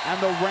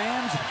 And the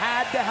Rams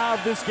had to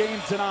have this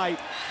game tonight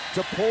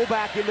to pull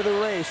back into the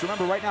race.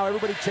 Remember, right now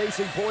everybody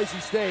chasing Boise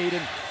State,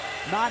 and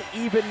not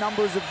even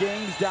numbers of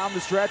games down the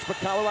stretch, but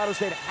Colorado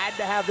State had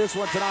to have this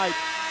one tonight.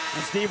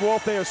 And Steve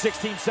Wolf, they are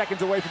 16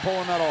 seconds away from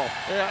pulling that off.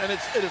 Yeah, and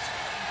it is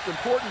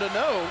important to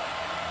know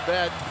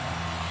that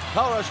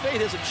Colorado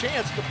State has a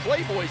chance to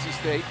play Boise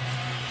State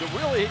to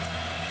really,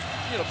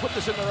 put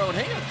this in their own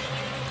hands.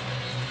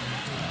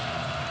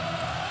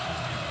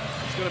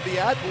 It's going to be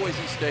at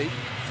Boise State,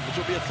 which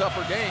will be a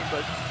tougher game,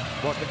 but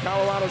the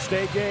Colorado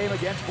State game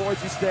against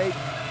Boise State,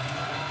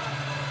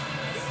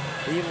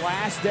 the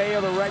last day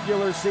of the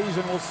regular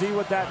season. We'll see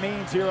what that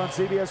means here on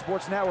CBS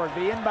Sports Network.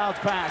 The inbounds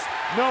pass,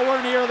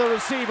 nowhere near the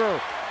receiver.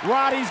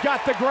 Roddy's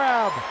got the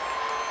grab.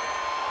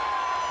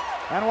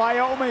 And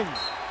Wyoming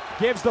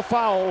gives the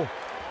foul.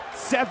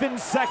 7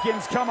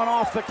 seconds coming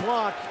off the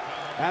clock.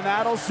 And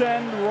that'll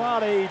send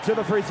Roddy to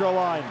the free throw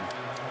line.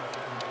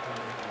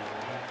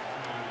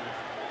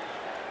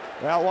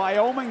 Well,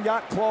 Wyoming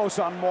got close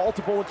on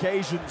multiple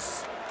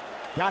occasions.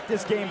 Got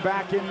this game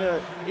back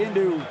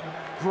into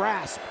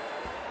grasp,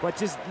 but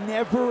just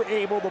never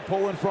able to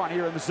pull in front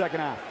here in the second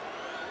half.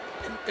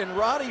 And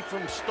Roddy,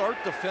 from start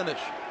to finish,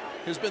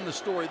 has been the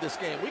story of this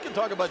game. We can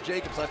talk about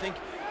Jacobs. I think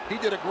he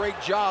did a great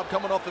job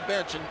coming off the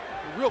bench, and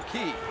real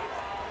key.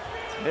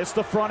 Missed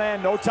the front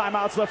end. No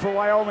timeouts left for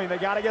Wyoming. They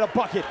got to get a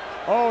bucket.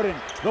 Odin,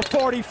 the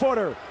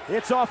 40-footer.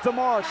 It's off the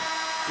mark.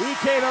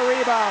 Ike the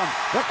rebound.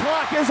 The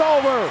clock is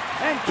over,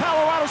 and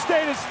Colorado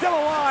State is still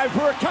alive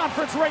for a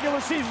conference regular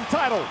season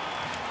title.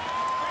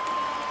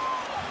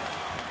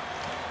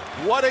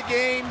 What a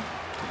game,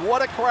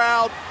 what a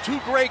crowd,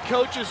 two great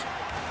coaches,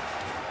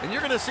 and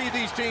you're going to see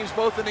these teams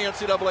both in the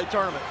NCAA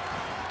tournament.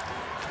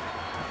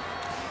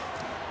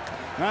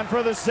 And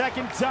for the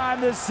second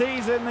time this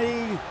season,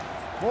 the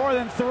more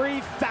than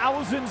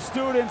 3,000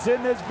 students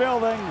in this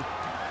building,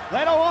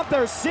 they don't want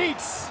their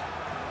seats.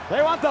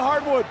 They want the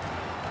hardwood.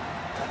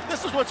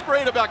 This is what's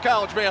great about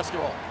college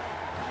basketball.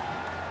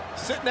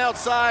 Sitting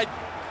outside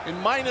in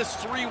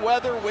 -3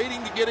 weather,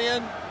 waiting to get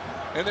in,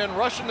 and then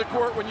rushing the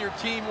court when your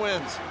team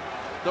wins.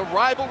 The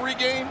rivalry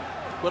game,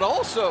 but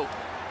also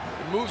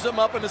it moves them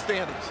up in the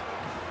standings.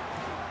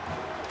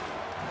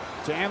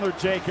 Chandler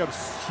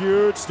Jacobs,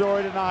 huge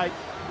story tonight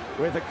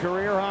with a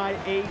career-high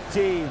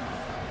 18.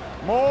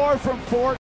 More from Fort